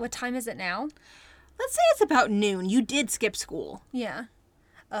 What time is it now? Let's say it's about noon. You did skip school. Yeah.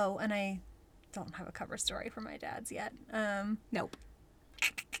 Oh, and I don't have a cover story for my dad's yet. Nope.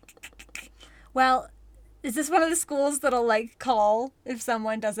 Well, is this one of the schools that'll, like, call if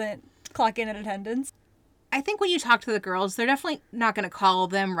someone doesn't clock in at attendance? I think when you talk to the girls, they're definitely not going to call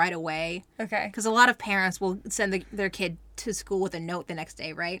them right away. Okay. Because a lot of parents will send their kid to school with a note the next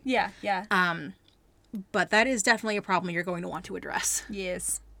day, right? Yeah, yeah. But that is definitely a problem you're going to want to address.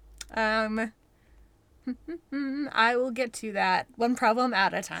 Yes. I will get to that one problem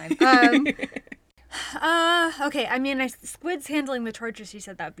at a time. Okay, I mean, Squid's handling the torches. She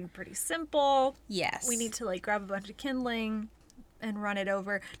said that would be pretty simple. Yes. We need to, like, grab a bunch of kindling and run it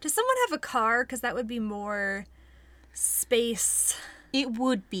over. Does someone have a car? Because that would be more space It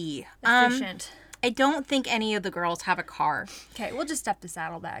would be. efficient. I don't think any of the girls have a car. Okay, we'll just stuff the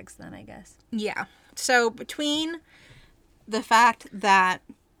saddlebags then, I guess. Yeah. So between the fact that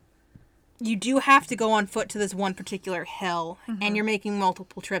you do have to go on foot to this one particular hill, and you're making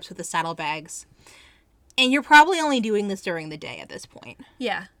multiple trips with the saddlebags, and you're probably only doing this during the day at this point,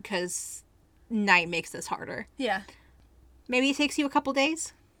 Yeah. because night makes this harder. Yeah. Maybe it takes you a couple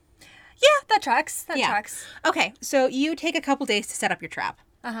days? Yeah, that tracks. That Yeah. tracks. Okay, so you take a couple days to set up your trap.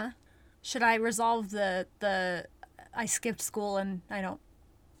 Uh-huh. Should I resolve the I skipped school and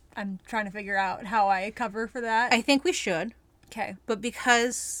I'm trying to figure out how I cover for that? I think we should, Okay. but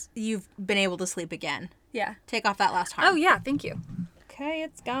because you've been able to sleep again, Yeah. take off that last harm. Oh, yeah, thank you. Okay,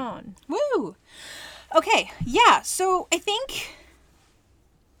 it's gone. Woo! Okay, yeah, so I think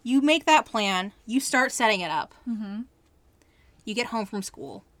you make that plan, you start setting it up. Mm-hmm. You get home from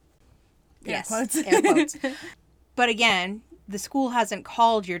school. Air quotes. Air quotes. But again, the school hasn't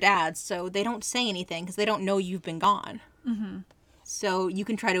called your dad, so they don't say anything because they don't know you've been gone. Mm-hmm. So you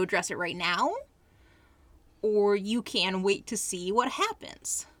can try to address it right now, or you can wait to see what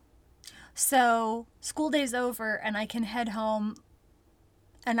happens. So, school day's over and I can head home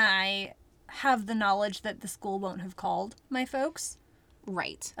and I have the knowledge that the school won't have called my folks?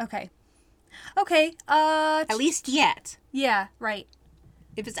 Right. Okay. Okay, At least yet. yeah, right.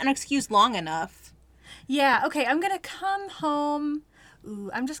 If it's unexcused long enough. Yeah, okay, I'm gonna come home. Ooh,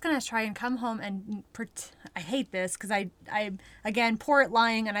 I'm just gonna try and come home and I hate this because I again, poor at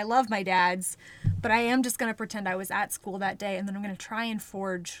lying and I love my dad's, but I am just gonna pretend I was at school that day and then I'm gonna try and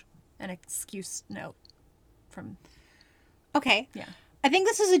forge an excuse note from. Okay. Yeah. I think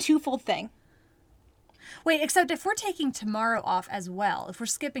this is a twofold thing. Wait, except if we're taking tomorrow off as well, if we're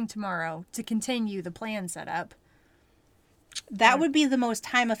skipping tomorrow to continue the plan setup. That would be the most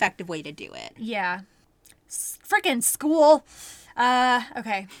time-effective way to do it. Yeah. Frickin' school.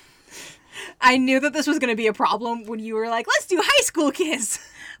 Okay. I knew that this was going to be a problem when you were like, let's do high school kids.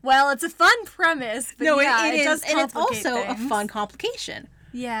 Well, it's a fun premise, but yeah, it is. does And it's complicate also things. a fun complication.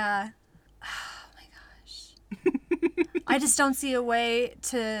 Yeah. Oh my gosh. I just don't see a way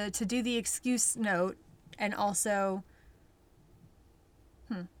to do the excuse note and also.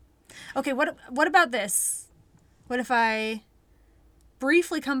 Okay, what about this? What if I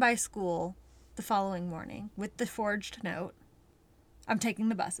briefly come by school the following morning with the forged note? I'm taking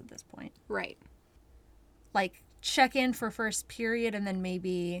the bus at this point. Right. Like, check in for first period and then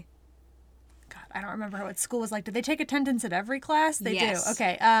maybe. God, I don't remember what school was like. Did they take attendance at every class? They Yes. do.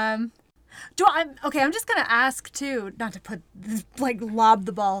 Okay. I'm just gonna ask too, not to put lob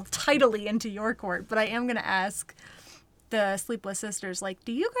the ball tidily into your court, but I am gonna ask the Sleepless sisters, like,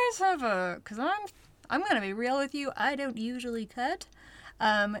 do you guys have because I'm gonna be real with you, I don't usually cut.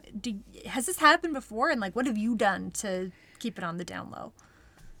 Has this happened before, and like, what have you done to keep it on the down low?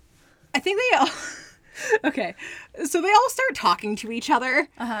 I think they all... Okay, so they all start talking to each other,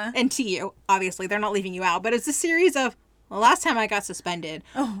 and to you. Obviously, they're not leaving you out, but it's a series of, well, last time I got suspended,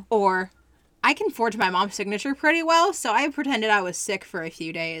 or I can forge my mom's signature pretty well, so I pretended I was sick for a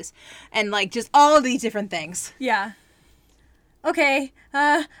few days, and like just all of these different things. Yeah. Okay.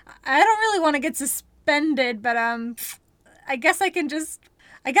 I don't really want to get suspended, but I guess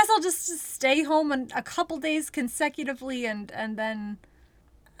I'll just stay home a couple days consecutively, and then.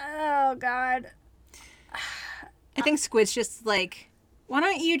 Oh God. I think Squid's just like, why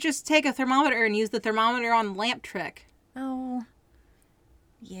don't you just take a thermometer and use the thermometer on lamp trick? Oh.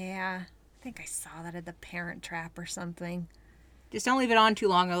 Yeah. I think I saw that at the Parent Trap or something. Just don't leave it on too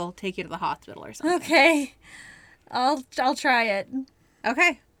long or they'll take you to the hospital or something. Okay. I'll try it.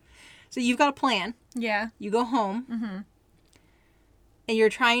 Okay. So you've got a plan. Yeah. You go home. And you're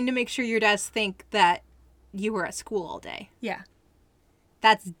trying to make sure your dads think that you were at school all day. Yeah.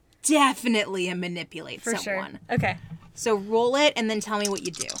 That's definitely a manipulate For someone. sure. Okay. So roll it and then tell me what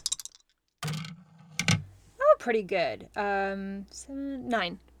you do. Oh, pretty good.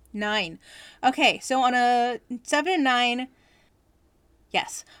 9. 9. Okay, so on a 7 and 9...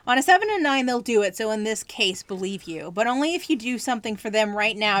 Yes. On a 7 and 9, they'll do it, so in this case, believe you. But only if you do something for them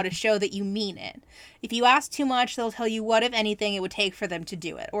right now to show that you mean it. If you ask too much, they'll tell you what, if anything, it would take for them to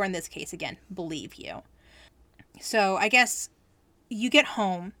do it. Or in this case, again, believe you. So, I guess you get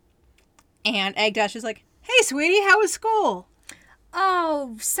home, and Egg Dash is like, hey, sweetie, how was school?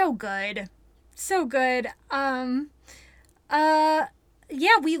 Oh, so good. So good.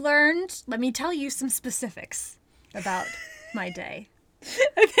 Yeah, we learned, let me tell you some specifics about my day.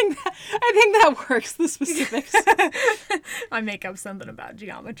 I think that works, the specifics. I make up something about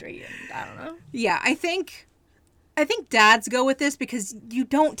geometry and I don't know. Yeah, I think dads go with this because you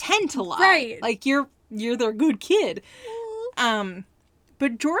don't tend to lie. Right. Like you're their good kid.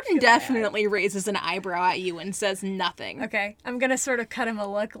 But Jordan definitely raises an eyebrow at you and says nothing. Okay, I'm gonna sort of cut him a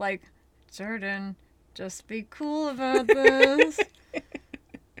look like, Jordan, just be cool about this.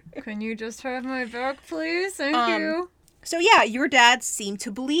 Can you just have my back, please? Thank you. So yeah, your dads seem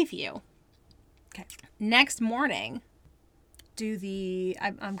to believe you. Okay. Next morning.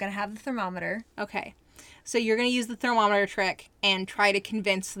 I'm gonna have the thermometer. Okay. So you're going to use the thermometer trick and try to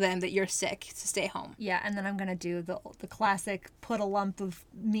convince them that you're sick to stay home. Yeah, and then I'm gonna do the classic put a lump of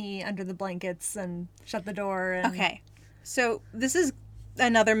me under the blankets and shut the door. And... Okay. So this is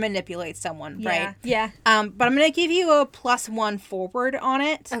another manipulate someone, right? Yeah. But I'm going to give you a +1 forward on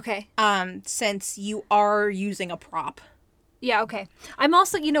it. Okay. Since you are using a prop. Yeah, okay. I'm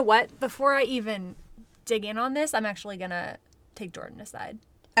also, you know what? Before I even dig in on this, I'm actually gonna take Jordan aside.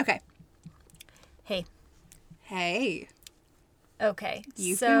 Okay. Hey. Hey. Okay.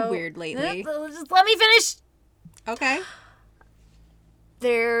 You've been weird lately. Just let me finish. Okay.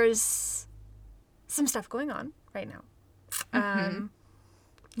 There's some stuff going on right now.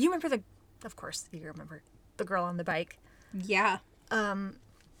 You remember of course you remember the girl on the bike. Yeah.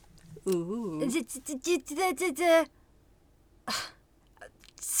 Ooh.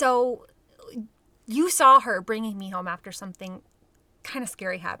 So you saw her bringing me home after something kind of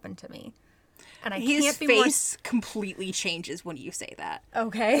scary happened to me. And His can't be face completely changes when you say that.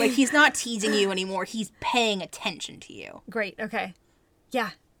 Okay. Like, he's not teasing you anymore. He's paying attention to you. Great. Okay. Yeah.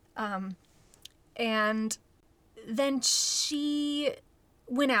 And then she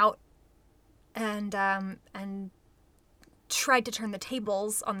went out and tried to turn the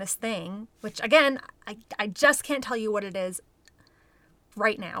tables on this thing, which again, I just can't tell you what it is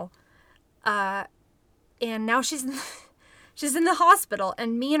right now. And now she's in the hospital,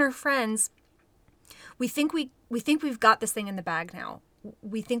 and me and her friends, we think we've got this thing in the bag now.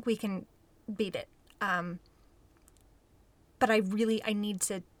 We think we can beat it. But I need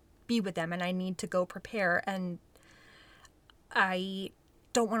to be with them, and I need to go prepare, and I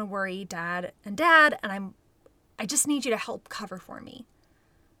don't want to worry Dad, and I just need you to help cover for me.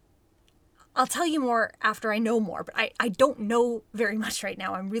 I'll tell you more after I know more, but I don't know very much right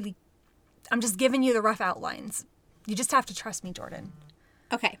now. I'm just giving you the rough outlines. You just have to trust me, Jordan.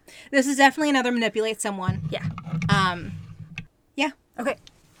 Okay. This is definitely another manipulate someone. Yeah. Yeah. Okay.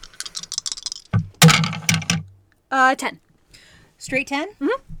 10. Straight 10? Mm-hmm.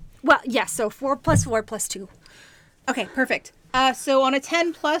 Well, yeah, so 4 plus 4 plus 2. Okay, perfect. So on a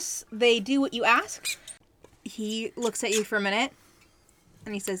 10 plus, they do what you ask. He looks at you for a minute,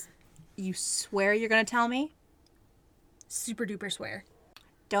 and he says, "You swear you're going to tell me?" Super duper swear.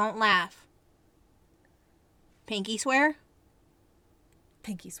 Don't laugh. Pinky swear?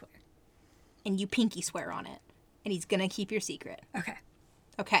 Pinky swear. And you pinky swear on it. And he's going to keep your secret. Okay.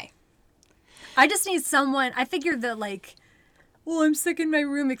 Okay. I just need someone. I figure that, like, well, I'm sick in my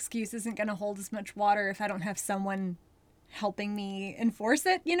room excuse isn't going to hold as much water if I don't have someone helping me enforce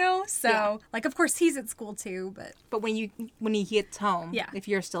it, you know? So, Yeah. like, of course, he's at school too, but... But when he gets home, Yeah. if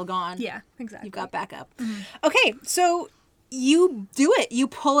you're still gone, Yeah, exactly. you've got backup. Mm-hmm. Okay, so you do it. You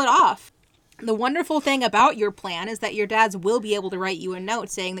pull it off. The wonderful thing about your plan is that your dads will be able to write you a note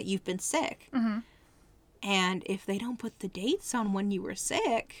saying that you've been sick. Mm-hmm. And if they don't put the dates on when you were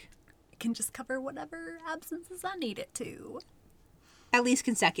sick... It can just cover whatever absences I need it to. At least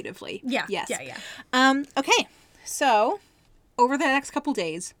consecutively. Yeah. Yes. Yeah. Okay. So, over the next couple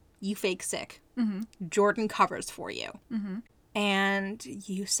days, you fake sick. Mm-hmm. Jordan covers for you. Mm-hmm. And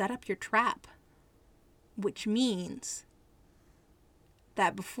you set up your trap. Which means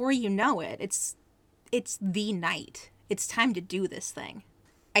that before you know it, it's the night. It's time to do this thing.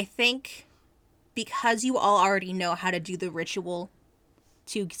 I think because you all already know how to do the ritual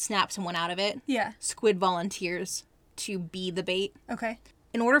to snap someone out of it, Yeah. Squid volunteers to be the bait. Okay.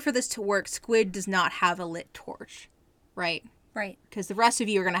 In order for this to work, Squid does not have a lit torch, right? Right. Because the rest of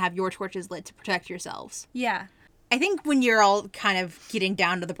you are going to have your torches lit to protect yourselves. Yeah. I think when you're all kind of getting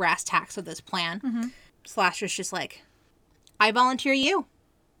down to the brass tacks of this plan, Slasher's just like, I volunteer you.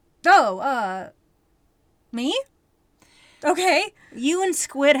 Oh, me? Okay. You and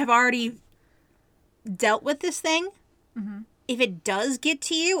Squid have already dealt with this thing. Mm-hmm. If it does get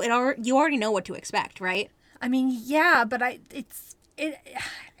to you, you already know what to expect, right? I mean, yeah, but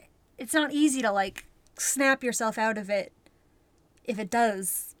it's not easy to, like, snap yourself out of it if it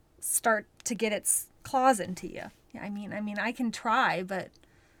does start to get its claws into you. I mean, I can try, but...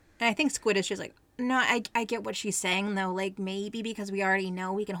 And I think Squid is just like, no, I get what she's saying, though. Like, maybe because we already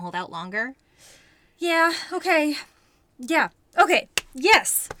know we can hold out longer. Yeah, okay. Yeah, okay.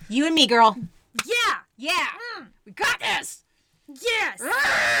 Yes. You and me, girl. Yeah. Yeah. We got this. Yes. Sorry,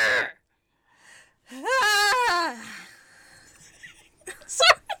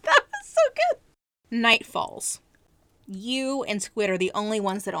 that was so good. Night falls. You and Squid are the only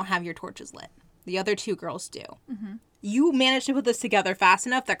ones that don't have your torches lit. The other two girls do. Mm-hmm. You managed to put this together fast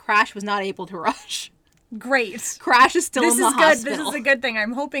enough that Crash was not able to rush. Great. Crash is still in the hospital. This is a good thing.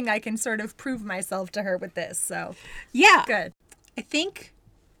 I'm hoping I can sort of prove myself to her with this, so. Yeah. Good. I think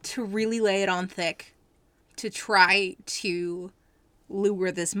to really lay it on thick, to try to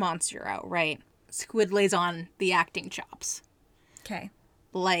lure this monster out, right? Squid lays on the acting chops. Okay.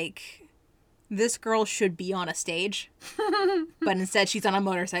 Like, this girl should be on a stage, but instead she's on a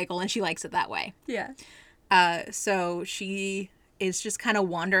motorcycle and she likes it that way. Yeah. So she is just kind of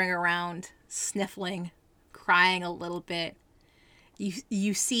wandering around, sniffling, crying a little bit.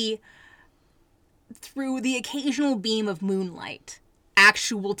 You see, through the occasional beam of moonlight,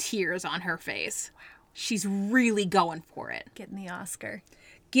 actual tears on her face. Wow. She's really going for it. Getting the Oscar.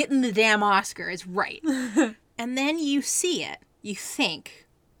 Getting the damn Oscar is right. And then you see it. You think.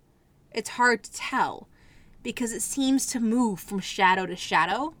 It's hard to tell because it seems to move from shadow to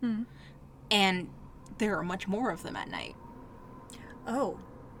shadow. And there are much more of them at night. Oh,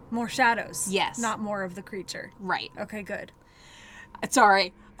 more shadows. Yes. Not more of the creature. Right. Okay, good.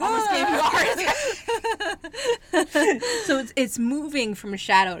 Sorry. Almost gave you a heart attack. So it's moving from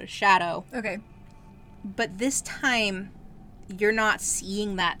shadow to shadow. Okay. But this time, you're not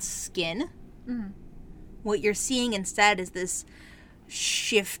seeing that skin. What you're seeing instead is this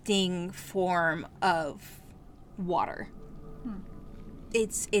shifting form of water.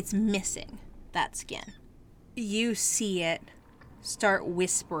 It's missing that skin. You see it start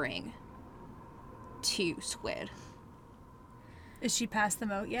whispering to Squid. Is she past the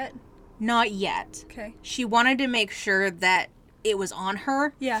moat yet? Not yet. Okay. She wanted to make sure that it was on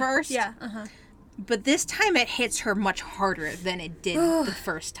her first. Yeah, uh-huh. But this time it hits her much harder than it did the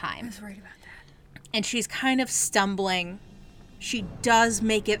first I time. was worried about that. And she's kind of stumbling. She does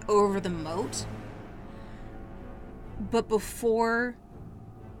make it over the moat. But before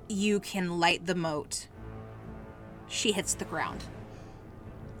you can light the moat, she hits the ground.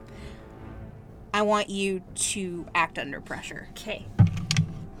 I want you to act under pressure. Okay.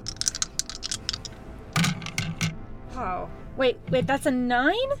 Oh. Wait, that's a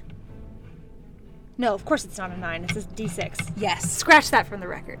 9? No, of course it's not a 9. It's a D6. Yes. Scratch that from the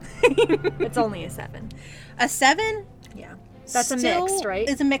record. It's only a 7. A 7? Yeah. That's a Still mixed, right?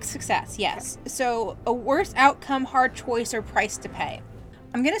 Is a mixed success, yes. Okay. So, a worse outcome, hard choice, or price to pay.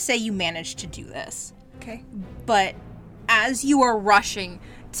 I'm going to say you managed to do this. Okay. But as you are rushing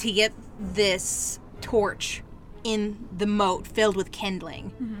to get this torch in the moat filled with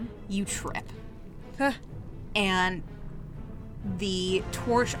kindling, you trip. And the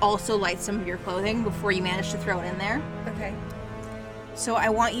torch also lights some of your clothing before you manage to throw it in there. Okay. So I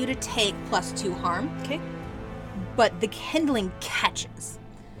want you to take +2 harm. Okay. But the kindling catches.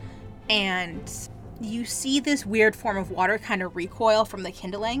 And you see this weird form of water kind of recoil from the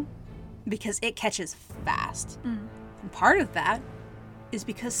kindling because it catches fast. And part of that is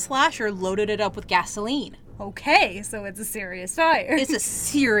because Slasher loaded it up with gasoline. Okay, so it's a serious fire. It's a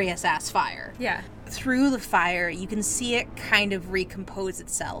serious ass fire. Yeah. Through the fire, you can see it kind of recompose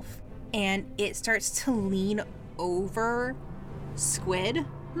itself. And it starts to lean over Squid.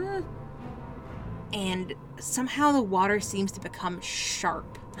 And somehow the water seems to become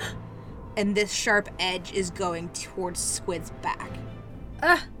sharp. And this sharp edge is going towards Squid's back.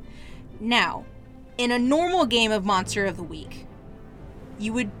 Now, in a normal game of Monster of the Week,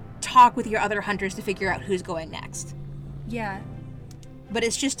 you would talk with your other hunters to figure out who's going next. Yeah. But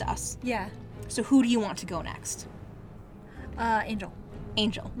it's just us. Yeah. So who do you want to go next? Angel.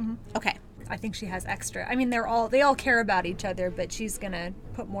 Angel. Okay. I think she has extra. I mean, they all care about each other, but she's gonna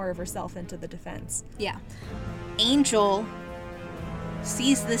put more of herself into the defense. Yeah. Angel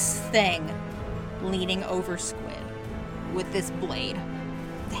sees this thing leaning over Squid with this blade,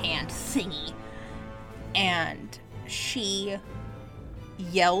 hand thingy, and she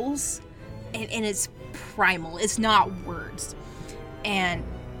yells, and it's primal, it's not words, and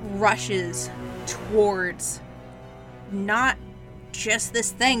rushes towards not just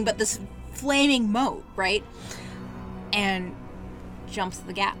this thing, but this flaming moat, right? And jumps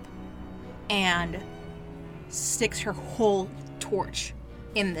the gap and sticks her whole torch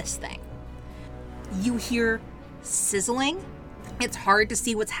in this thing. You hear sizzling. It's hard to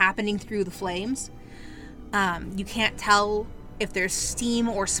see what's happening through the flames. You can't tell if there's steam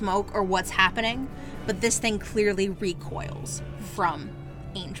or smoke or what's happening, but this thing clearly recoils from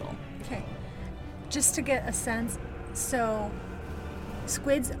Angel. Okay. Just to get a sense, so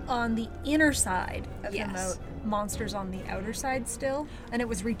Squid's on the inner side of the moat, Monster's on the outer side still, and it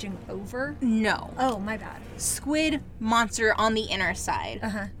was reaching over? No. Oh, my bad. Squid, Monster on the inner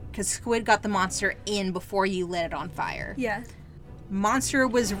side. Because Squid got the monster in before you lit it on fire. Yeah. Monster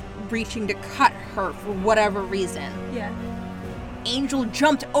was reaching to cut her for whatever reason. Yeah. Angel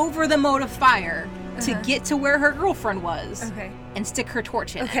jumped over the moat of fire to get to where her girlfriend was. Okay. And stick her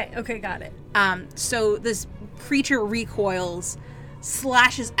torch in it. Okay, got it. So this creature recoils,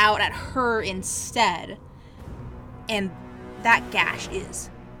 slashes out at her instead, and that gash is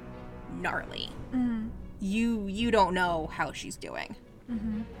gnarly. You don't know how she's doing.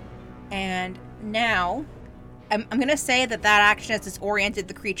 And now I'm gonna say that action has disoriented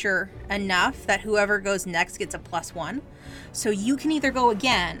the creature enough that whoever goes next gets a +1. So you can either go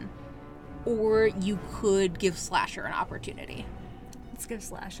again, or you could give Slasher an opportunity. Let's give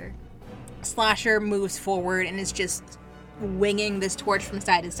Slasher. Slasher moves forward and is just winging this torch from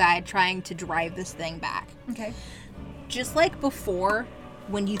side to side, trying to drive this thing back. Okay. Just like before,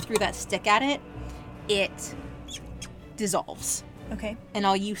 when you threw that stick at it, it dissolves. Okay. And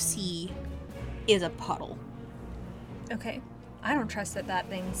all you see is a puddle. Okay. I don't trust that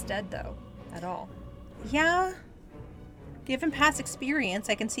thing's dead, though, at all. Yeah. Given past experience,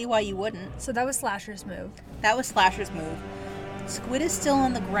 I can see why you wouldn't. So that was Slasher's move. That was Slasher's move. Squid is still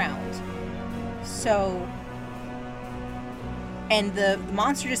on the ground. So... And the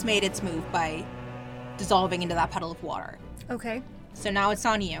monster just made its move by dissolving into that puddle of water. Okay. So now it's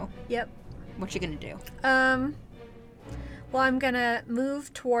on you. Yep. What you gonna do? Well, I'm gonna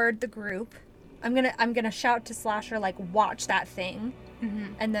move toward the group. I'm gonna shout to Slasher, like, watch that thing.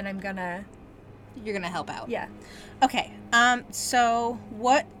 And then You're gonna help out. Yeah. Okay. So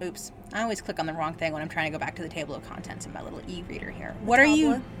what? Oops. I always click on the wrong thing when I'm trying to go back to the table of contents in my little e-reader here. What are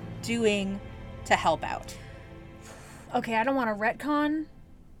you doing to help out? Okay, I don't want to retcon,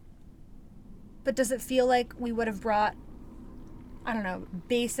 but does it feel like we would have brought, I don't know,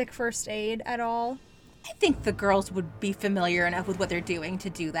 basic first aid at all? I think the girls would be familiar enough with what they're doing to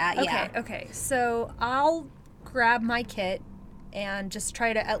do that, yeah. Okay. So I'll grab my kit and just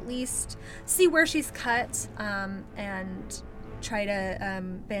try to at least see where she's cut and try to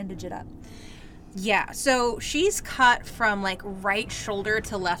bandage it up. Yeah, so she's cut from, like, right shoulder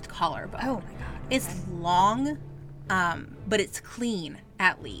to left collarbone. Oh, my God. It's long, but it's clean,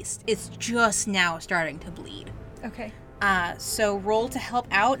 at least. It's just now starting to bleed. Okay. So roll to help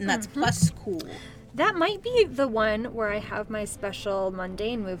out, and that's plus cool. That might be the one where I have my special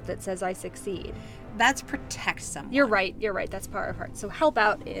mundane move that says I succeed. That's protect someone. You're right. That's power of heart. So help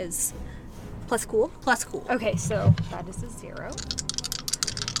out is plus cool? Plus cool. Okay, so that is a 0.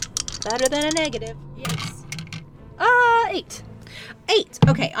 Better than a negative. Yes. 8. 8.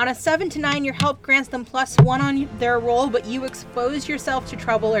 Okay, on a 7 to 9, your help grants them +1 on their roll, but you expose yourself to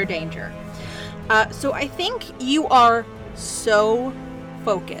trouble or danger. So I think you are so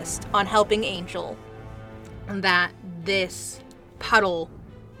focused on helping Angel that this puddle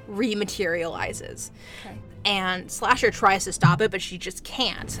rematerializes. Okay. And Slasher tries to stop it, but she just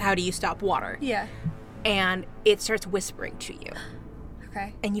can't. How do you stop water? Yeah. And it starts whispering to you.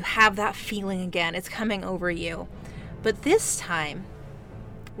 Okay. And you have that feeling again. It's coming over you. But this time,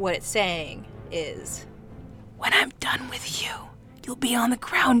 what it's saying is, when I'm done with you, you'll be on the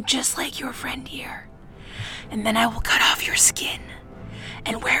ground just like your friend here. And then I will cut off your skin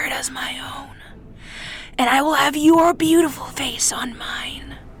and wear it as my own. And I will have your beautiful face on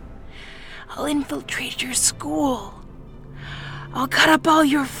mine. I'll infiltrate your school. I'll cut up all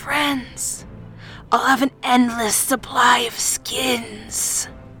your friends. I'll have an endless supply of skins.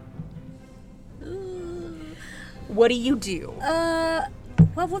 What do you do?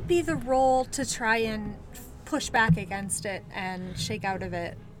 What would be the roll to try and push back against it and shake out of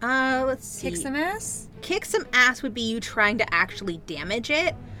it? Let's see. Kick some ass? Kick some ass would be you trying to actually damage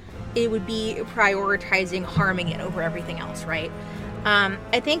it. It would be prioritizing harming it over everything else, right?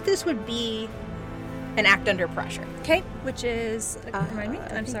 I think this would be an act under pressure. Okay, which is, remind me? I I'm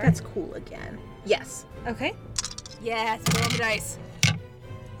think sorry. that's cool again. Yes. Okay. Yes, roll the dice.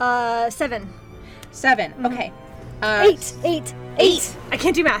 7. 7, okay. 8. I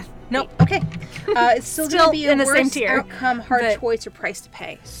can't do math. Nope, okay. It's still going to be a in the same worse tier, outcome, hard but- choice, or price to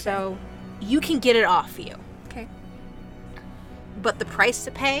pay. So you can get it off you. Okay. But the price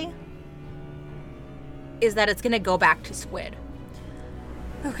to pay is that it's going to go back to Squid.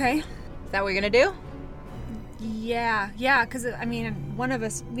 Okay. Is that what you're going to do? Yeah, because, I mean, one of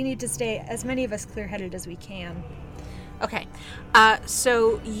us, we need to stay, as many of us, clear-headed as we can. Okay.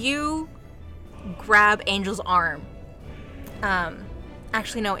 So you grab Angel's arm.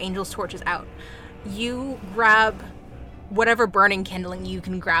 Actually, no, Angel's torch is out. You grab whatever burning kindling you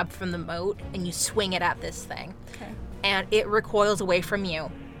can grab from the moat, and you swing it at this thing. Okay. And it recoils away from you.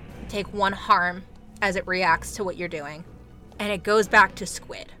 You take 1 harm as it reacts to what you're doing. And it goes back to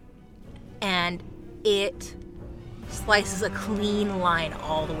Squid. And it slices a clean line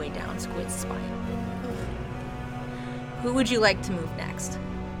all the way down Squid's spine. Who would you like to move next?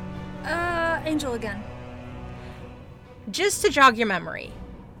 Angel again. Just to jog your memory,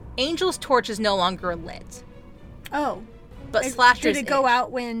 Angel's torch is no longer lit. Oh. But Slasher's Did it go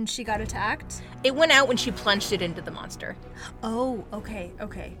out when she got attacked? It went out when she plunged it into the monster. Oh, okay.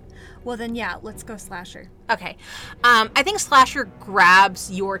 Well then, yeah, let's go Slasher. Okay. I think Slasher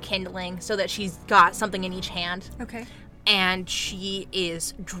grabs your kindling so that she's got something in each hand. Okay. And she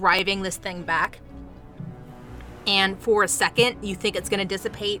is driving this thing back. And for a second, you think it's going to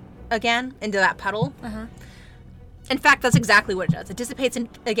dissipate again into that puddle. Uh-huh. In fact, that's exactly what it does. It dissipates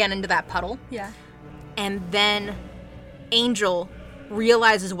again into that puddle. Yeah. And then Angel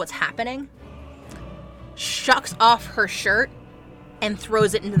realizes what's happening, shucks off her shirt, and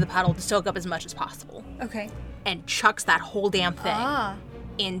throws it into the puddle to soak up as much as possible. Okay. And chucks that whole damn thing Ah.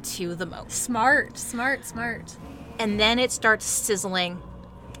 into the moat. Smart. And then it starts sizzling.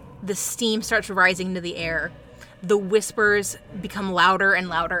 The steam starts rising into the air. The whispers become louder and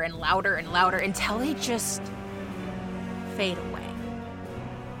louder and louder and louder until they just fade away.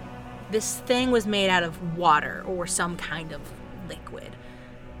 This thing was made out of water or some kind of liquid.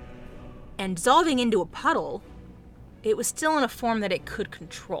 And dissolving into a puddle, it was still in a form that it could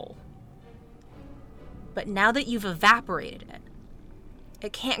control. But now that you've evaporated it,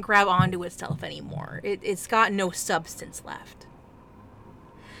 it can't grab onto itself anymore. It's got no substance left.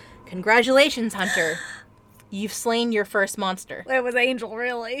 Congratulations, Hunter. You've slain your first monster. It was Angel,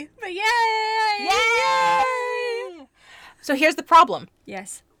 really. But yay! Yay! So here's the problem.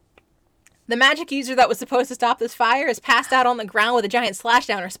 Yes. The magic user that was supposed to stop this fire is passed out on the ground with a giant slash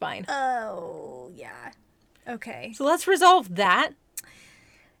down her spine. Oh, yeah. Okay. So let's resolve that.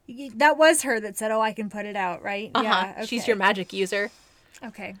 That was her that said, "Oh, I can put it out," right? Yeah. Okay. She's your magic user.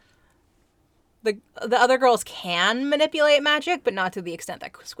 Okay. The other girls can manipulate magic, but not to the extent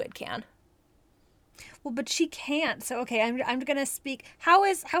that Squid can. Well, but she can't. So okay, I'm gonna speak. How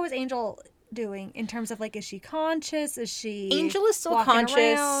is Angel doing in terms of like, is she conscious? Is she Angel is still walking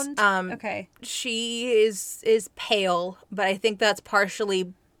conscious. around? Okay. She is pale, but I think that's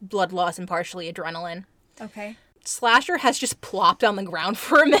partially blood loss and partially adrenaline. Okay. Slasher has just plopped on the ground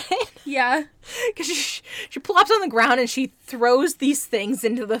for a minute. Yeah. Because she plops on the ground and she throws these things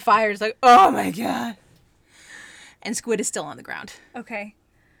into the fire. It's like, oh my god. And Squid is still on the ground. Okay.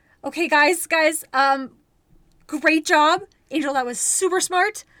 Okay, guys. Great job. Angel, that was super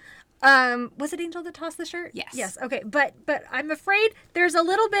smart. Was it Angel that tossed the shirt? Yes. Yes. Okay. But I'm afraid there's a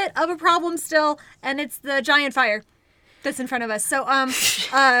little bit of a problem still, and it's the giant fire that's in front of us. So,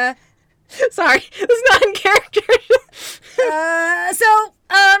 Sorry, it's not in character. I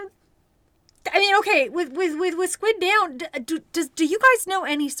mean, okay, with Squid down, do you guys know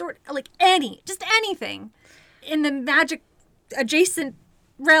any sort, like just anything in the magic adjacent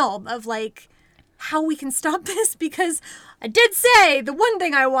realm of like how we can stop this? Because I did say the one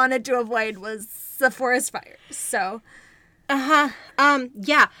thing I wanted to avoid was the forest fire. So, Yeah.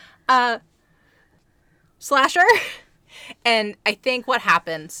 Slasher. And I think what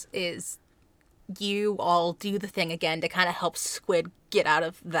happens is you all do the thing again to kind of help Squid get out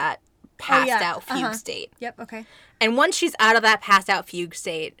of that passed out fugue state. Yep, okay. And once she's out of that passed out fugue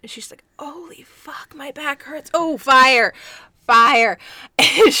state, she's like, holy fuck, my back hurts. Oh, fire.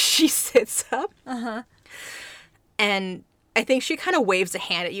 And she sits up. And I think she kind of waves a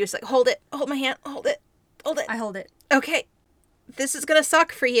hand at you. It's like, hold my hand, hold it. I hold it. Okay, this is going to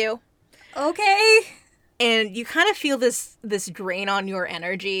suck for you. Okay. And you kind of feel this drain on your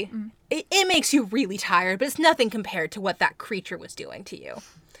energy. It makes you really tired, but it's nothing compared to what that creature was doing to you.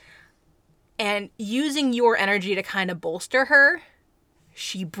 And using your energy to kind of bolster her,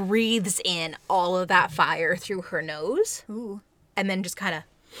 she breathes in all of that fire through her nose. Ooh. And then just kind of...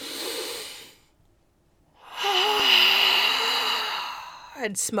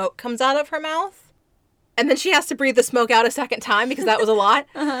 and smoke comes out of her mouth. And then she has to breathe the smoke out a second time because that was a lot.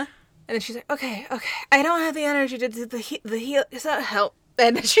 And then she's like, okay, I don't have the energy to do the heal. Does that help?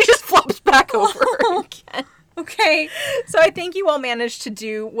 And then she just flops back over again. Okay. So I think you all managed to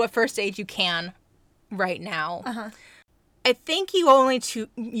do what first aid you can right now. I think you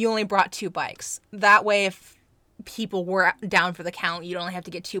only brought 2 bikes. That way, if people were down for the count, you'd only have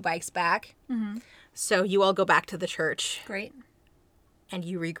to get 2 bikes back. So you all go back to the church. Great. And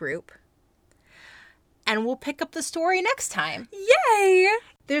you regroup. And we'll pick up the story next time. Yay!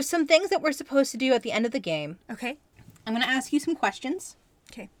 There's some things that we're supposed to do at the end of the game. Okay. I'm going to ask you some questions.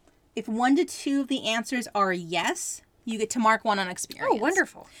 Okay. If 1 to 2 of the answers are yes, you get to mark 1 on experience. Oh,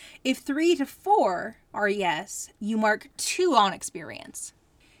 wonderful. If 3 to 4 are yes, you mark 2 on experience.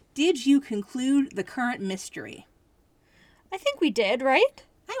 Did you conclude the current mystery? I think we did, right?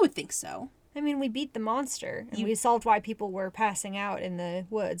 I would think so. I mean, we beat the monster, and we solved why people were passing out in the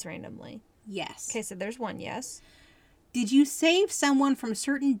woods randomly. Yes. Okay, so there's 1 yes. Did you save someone from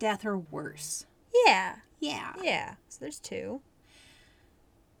certain death or worse? Yeah. Yeah. Yeah, so there's 2.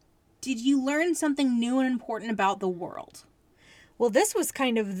 Did you learn something new and important about the world? Well, this was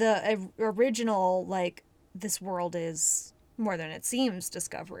kind of the original, like, this world is more than it seems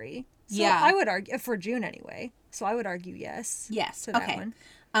discovery. So Yeah. I would argue, for June anyway, so I would argue yes. Yes. To that Okay. one.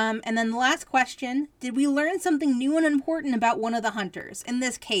 And then the last question, did we learn something new and important about one of the hunters? In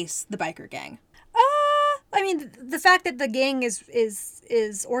this case, the biker gang. I mean, the fact that the gang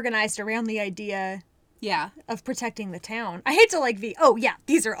is organized around the idea Yeah. of protecting the town. I hate to like be, oh yeah,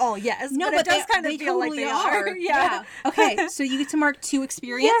 these are all yes. No, but it does kind of they feel like totally they are. Yeah. Okay, so you get to mark 2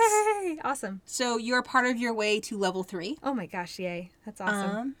 experience. Yay! Awesome. So you're part of your way to level 3. Oh my gosh, yay. That's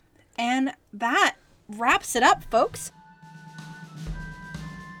awesome. And that wraps it up, folks.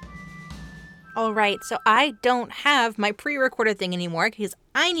 All right, so I don't have my pre-recorded thing anymore because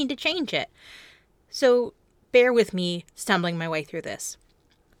I need to change it. So bear with me stumbling my way through this.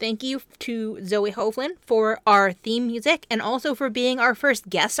 Thank you to Zoe Hovland for our theme music and also for being our first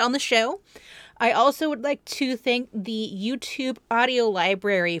guest on the show. I also would like to thank the YouTube audio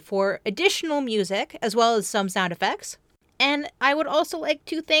library for additional music as well as some sound effects. And I would also like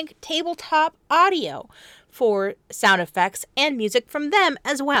to thank Tabletop Audio for sound effects and music from them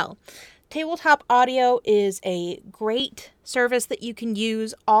as well. Tabletop Audio is a great service that you can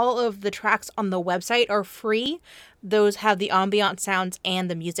use. All of the tracks on the website are free. Those have the ambient sounds and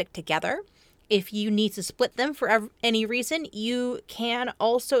the music together. If you need to split them for any reason, you can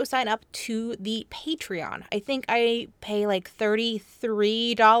also sign up to the Patreon. I think I pay like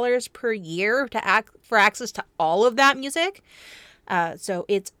 $33 per year for access to all of that music. So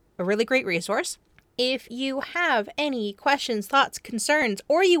it's a really great resource. If you have any questions, thoughts, concerns,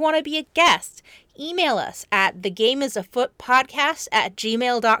 or you want to be a guest, email us at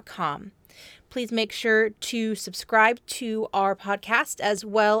thegameisafootpodcast@gmail.com. Please make sure to subscribe to our podcast as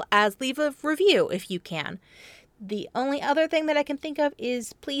well as leave a review if you can. The only other thing that I can think of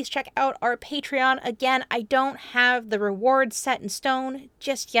is please check out our Patreon. Again, I don't have the rewards set in stone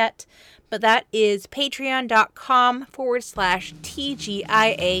just yet, but that is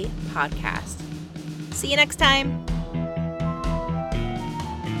patreon.com/TGIA podcast. See you next time.